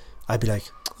born, I'd be like,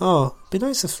 oh, it'd be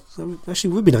nice if... Actually,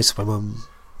 it would be nice if my mum,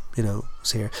 you know,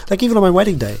 was here. Like, even on my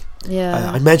wedding day.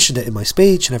 Yeah. I mentioned it in my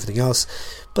speech and everything else,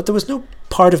 but there was no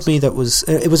part of me that was...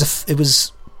 It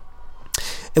was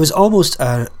almost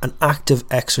an active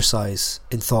exercise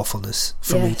in thoughtfulness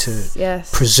for me to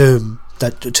presume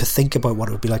that, to think about what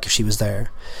it would be like if she was there,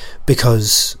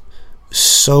 because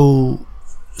so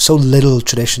little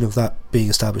tradition of that being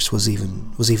established was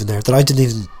even there that I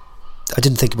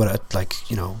didn't think about it like,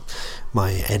 you know,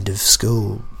 my end of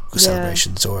school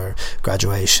celebrations or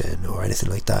graduation or anything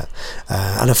like that,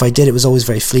 and if I did, it was always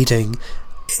very fleeting,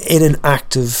 in an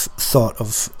active thought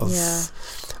of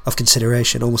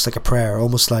consideration, almost like a prayer,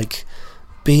 almost like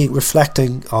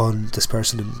reflecting on this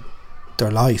person and their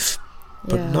life,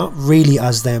 but not really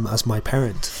as them as my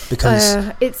parent, because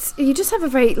you just have a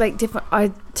very like different.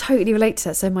 I totally relate to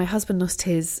that. So my husband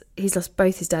he's lost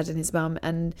both his dad and his mum,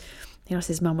 and he lost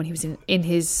his mum when he was in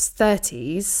his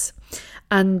 30s,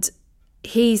 and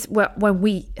when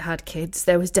we had kids,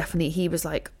 there was definitely, he was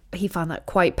like, he found that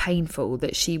quite painful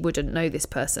that she wouldn't know this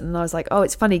person. And I was like, oh,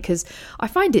 it's funny because I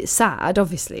find it sad,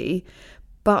 obviously,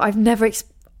 but I've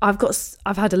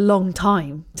had a long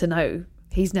time to know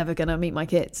he's never going to meet my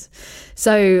kids.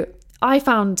 So I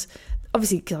found,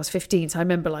 obviously, because I was 15, so I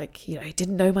remember, like, you know, I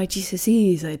didn't know my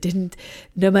GCSEs, I didn't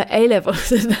know my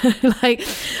A-levels, like,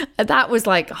 that was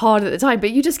like hard at the time, but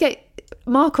you just get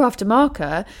marker after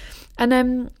marker.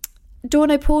 And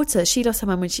Dawn O'Porter, she lost her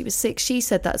mum when she was 6. She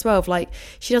said that as well, of like,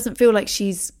 she doesn't feel like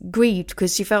she's grieved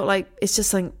because she felt like it's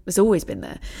just something that's always been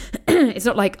there. It's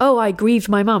not like, oh, I grieved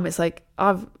my mum. It's like,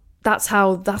 that's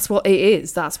what it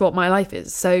is. That's what my life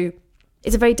is. So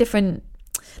it's a very different,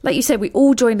 like you said, we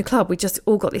all joined the club. We just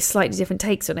all got this slightly different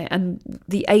takes on it. And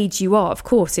the age you are, of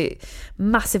course, it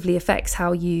massively affects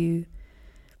how you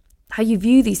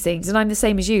view these things. And I'm the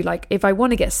same as you. Like, if I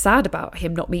want to get sad about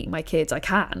him not meeting my kids, I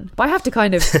can, but I have to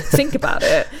kind of think about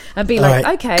it and be like,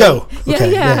 right, okay, go.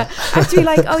 Yeah. I have to be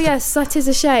like, oh yes, that is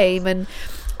a shame. And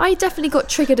I definitely got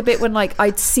triggered a bit when, like,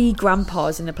 I'd see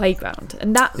grandpas in the playground,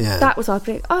 and that was, I'd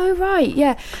be like, oh right,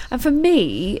 yeah. And for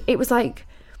me, it was like,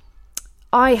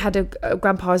 I had a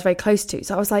grandpa I was very close to,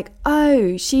 so I was like,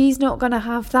 oh, she's not gonna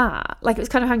have that. Like, it was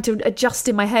kind of having to adjust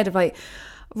in my head of like,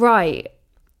 right.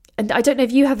 And I don't know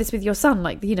if you have this with your son,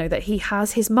 like, you know, that he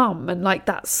has his mum, and like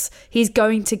he's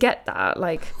going to get that.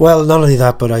 Like, well, not only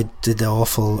that, but I did the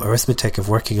awful arithmetic of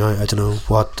working out, I don't know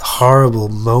what horrible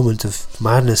moment of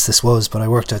madness this was, but I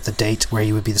worked out the date where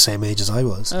he would be the same age as I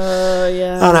was.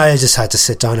 Yeah. And I just had to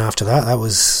sit down after that. That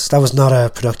was not a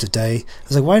productive day. I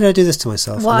was like, why did I do this to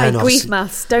myself? Why? Grief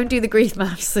maths. Don't do the grief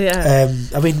maths. Yeah.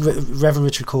 I mean, Reverend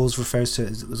Richard Coles refers to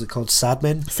it, was it called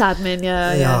Sadmin? Sadmin,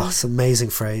 yeah. Oh, it's an amazing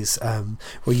phrase,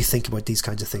 where you think about these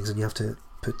kinds of things and you have to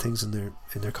put things in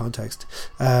their context.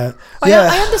 I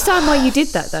understand why you did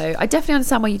that, though. I definitely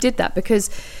understand why you did that, because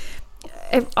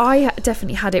I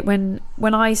definitely had it when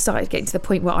I started getting to the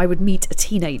point where I would meet a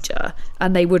teenager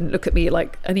and they wouldn't look at me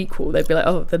like an equal. They'd be like,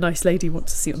 oh, the nice lady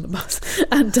wants to see you on the bus.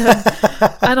 And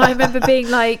and I remember being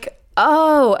like,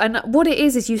 oh, and what it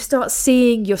is you start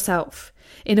seeing yourself.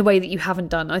 in a way that you haven't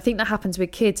done. I think that happens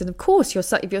with kids. And of course,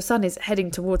 if your son is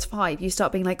heading towards 5, you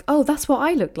start being like, oh, that's what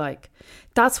I look like.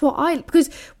 Because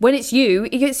when it's you.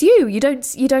 You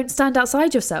don't stand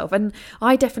outside yourself. And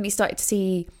I definitely started to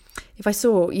see, if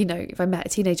I met a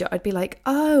teenager, I'd be like,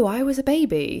 oh, I was a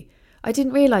baby. I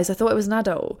didn't realise. I thought it was an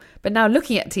adult. But now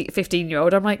looking at a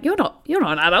 15-year-old, I'm like, you're not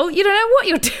an adult. You don't know what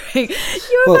you're doing.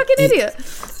 You're a fucking idiot.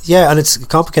 Yeah, and it's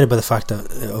complicated by the fact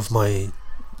that of my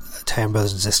 10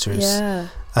 brothers and sisters. Yeah.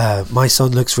 My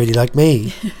son looks really like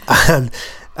me.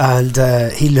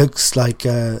 and he looks like,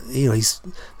 he's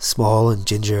small and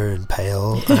ginger and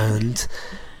pale. And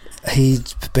he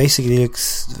basically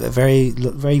looks very,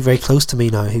 very, very close to me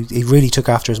now. He really took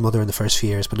after his mother in the first few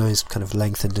years, but now he's kind of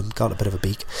lengthened and got a bit of a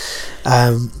beak.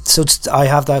 So I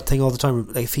have that thing all the time.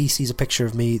 Like if he sees a picture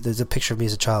of me, there's a picture of me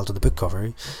as a child on the book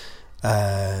cover.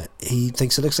 He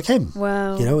thinks it looks like him.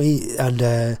 Wow.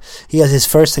 He has his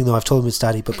first thing though. I've told him it's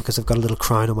daddy, but because I've got a little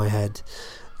crown on my head,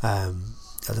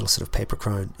 a little sort of paper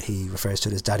crown, he refers to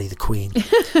it as Daddy the Queen.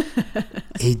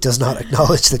 He does not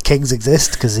acknowledge that kings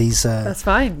exist because he's that's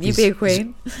fine. You be a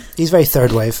queen. He's very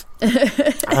third wave.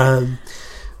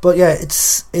 But yeah,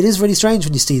 it is really strange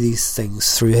when you see these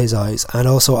things through his eyes, and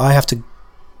also I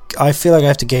feel like I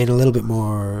have to gain a little bit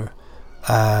more.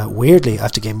 Weirdly, I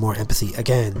have to gain more empathy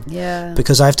again. Yeah.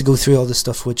 Because I have to go through all this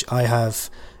stuff which I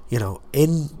have,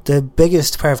 in the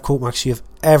biggest pair of coat marks you have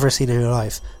ever seen in your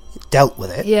life, dealt with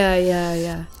it.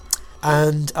 Yeah.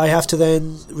 And I have to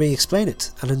then re-explain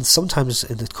it. And then sometimes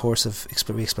in the course of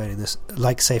re-explaining this,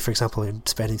 like say for example in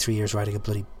spending 3 years writing a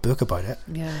bloody book about it,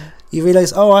 you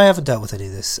realise, I haven't dealt with any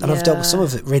of this. And I've dealt with some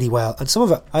of it really well, and some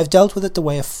of it I've dealt with it the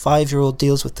way a 5-year-old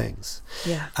deals with things.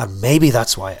 Yeah. And maybe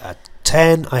that's why at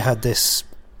 10 I had this,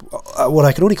 what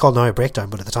I can only call now a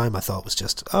breakdown, but at the time I thought was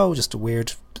just a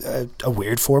weird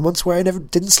 4 months where I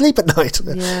didn't sleep at night.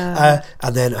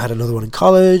 And then I had another one in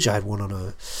college. I had one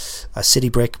on a city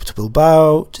break to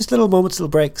Bilbao, just little moments, little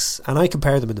breaks, and I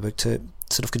compare them in the book to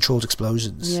sort of controlled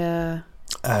explosions. And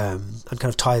kind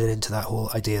of tie it into that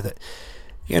whole idea that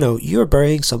you're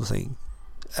burying something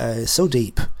so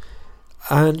deep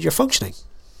and you're functioning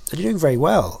and you're doing very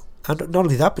well. And not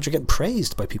only that, but you're getting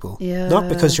praised by people. Yeah. Not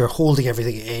because you're holding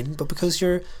everything in, but because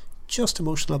you're just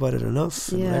emotional about it enough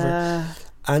and whatever.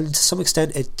 And to some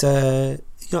extent,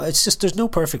 it's just, there's no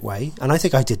perfect way. And I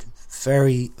think I did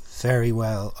very, very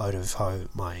well out of how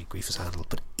my grief is handled.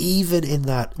 But even in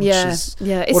that, which is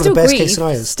it's one of the best case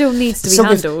scenarios, still needs to be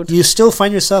handled. You still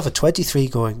find yourself at 23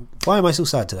 going, why am I so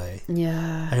sad today?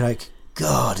 Yeah. And you're like,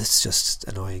 God, it's just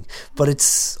annoying. But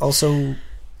it's also...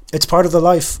 it's part of the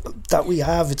life that we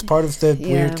have. It's part of the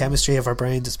weird chemistry of our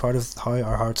brains. It's part of how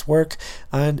our hearts work.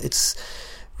 And it's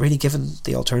really given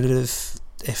the alternative.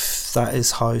 If that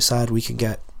is how sad we can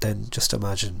get, then just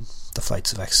imagine the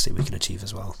flights of ecstasy we can achieve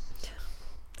as well.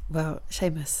 Well,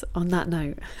 Seamus, on that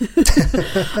note,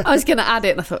 I was going to add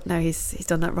it and I thought, no, he's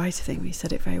done that writer thing. He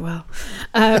said it very well.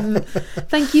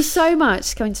 Thank you so much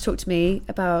for coming to talk to me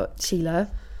about Sheila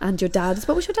and your dad.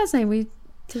 What was your dad's name?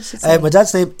 My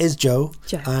dad's name is Joe,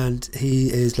 and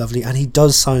he is lovely, and he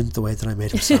does sound the way that I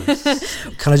made him sound.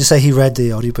 Can I just say he read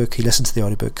the audiobook, he listened to the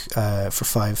audiobook for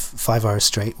five hours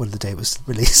straight when the day was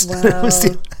released. Wow. He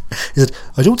said,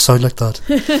 I don't sound like that,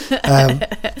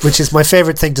 which is my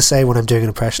favourite thing to say when I'm doing an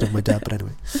impression of my dad. But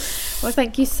anyway, well,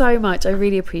 thank you so much. I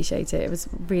really appreciate it. It was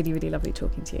really, really lovely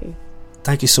talking to you.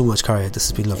 Thank you so much, Karia. This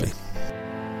has been lovely.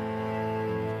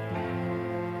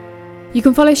 You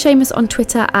can follow Seamus on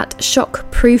Twitter at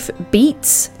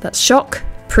shockproofbeats. That's shock,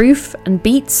 proof and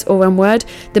beats, all one word.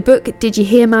 The book Did You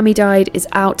Hear Mammy Died is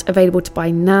out, available to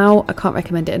buy now. I can't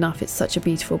recommend it enough. It's such a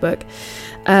beautiful book.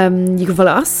 You can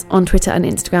follow us on Twitter and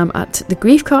Instagram at The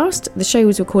Griefcast. The show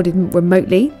was recorded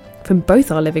remotely from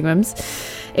both our living rooms.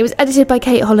 It was edited by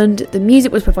Kate Holland. The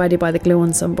music was provided by the Glue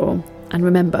Ensemble. And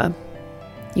remember,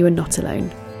 you are not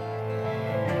alone.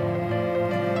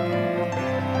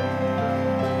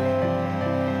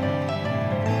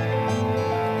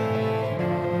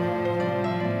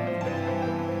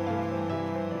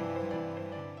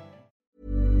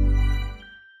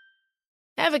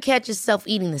 Ever catch yourself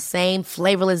eating the same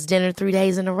flavorless dinner 3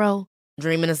 days in a row?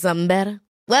 Dreaming of something better?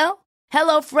 Well,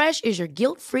 HelloFresh is your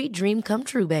guilt-free dream come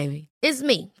true, baby. It's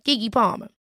me, Keke Palmer.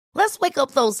 Let's wake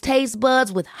up those taste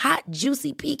buds with hot,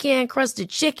 juicy pecan-crusted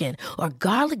chicken or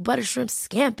garlic butter shrimp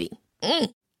scampi.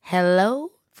 Hello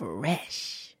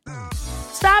Fresh.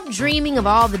 Stop dreaming of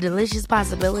all the delicious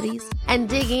possibilities and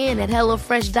dig in at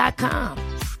HelloFresh.com.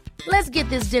 Let's get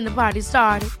this dinner party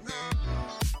started.